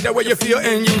 but I like the way you feel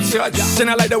and you touch, and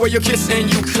I like the way you kiss and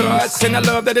you cuss, and I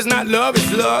love that it's not love,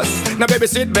 it's lust. Now baby,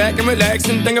 sit back and relax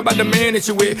and think about the man that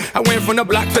you with. I went from the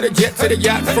block to the jet to the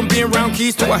yacht, from being round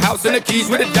keys to a house in the keys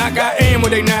with a dock. I am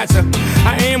what they not to,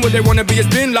 I am what they wanna be. It's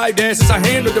been like that since I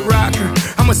handled the rocker.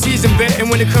 I'm a seasoned vet, and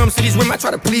when it comes to these women, I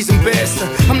try to please them best.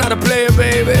 I'm not a player,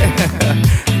 baby.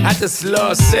 I just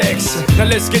love sex. Now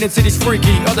let's get into these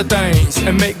freaky other things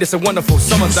and make this a wonderful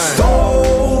summer thing.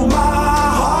 Stole my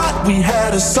heart, we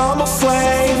had a summer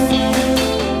flame,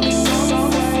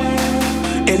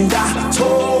 and I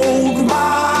told my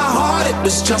heart it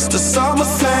was just a summer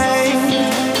thing.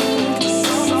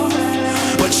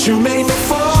 But you made me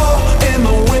fall in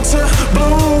the winter,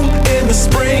 bloom in the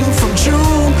spring. From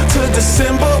June to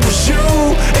December was you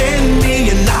and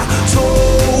me, and I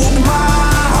told my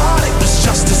heart it was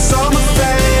just a summer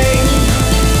thing.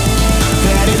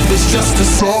 That it was just a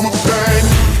summer thing.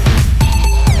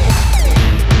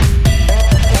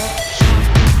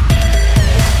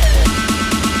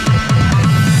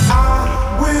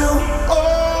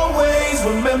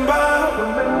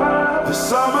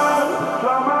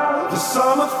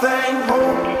 Summer thing,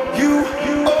 hope you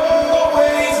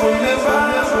always remember.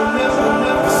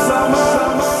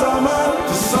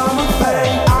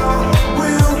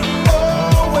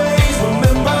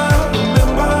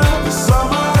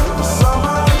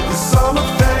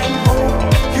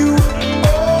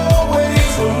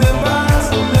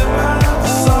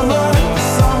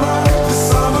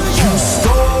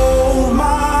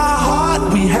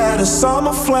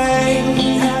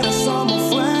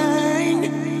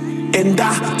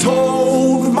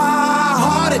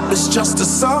 just a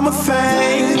summer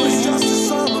thing.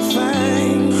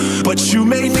 But you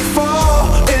made me fall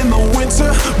in the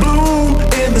winter, bloom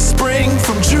in the spring.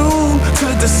 From June to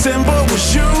December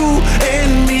was you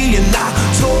and me. And I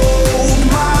told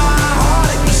my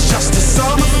heart it was just a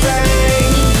summer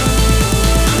thing,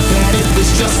 that it was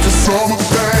just a summer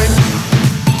thing.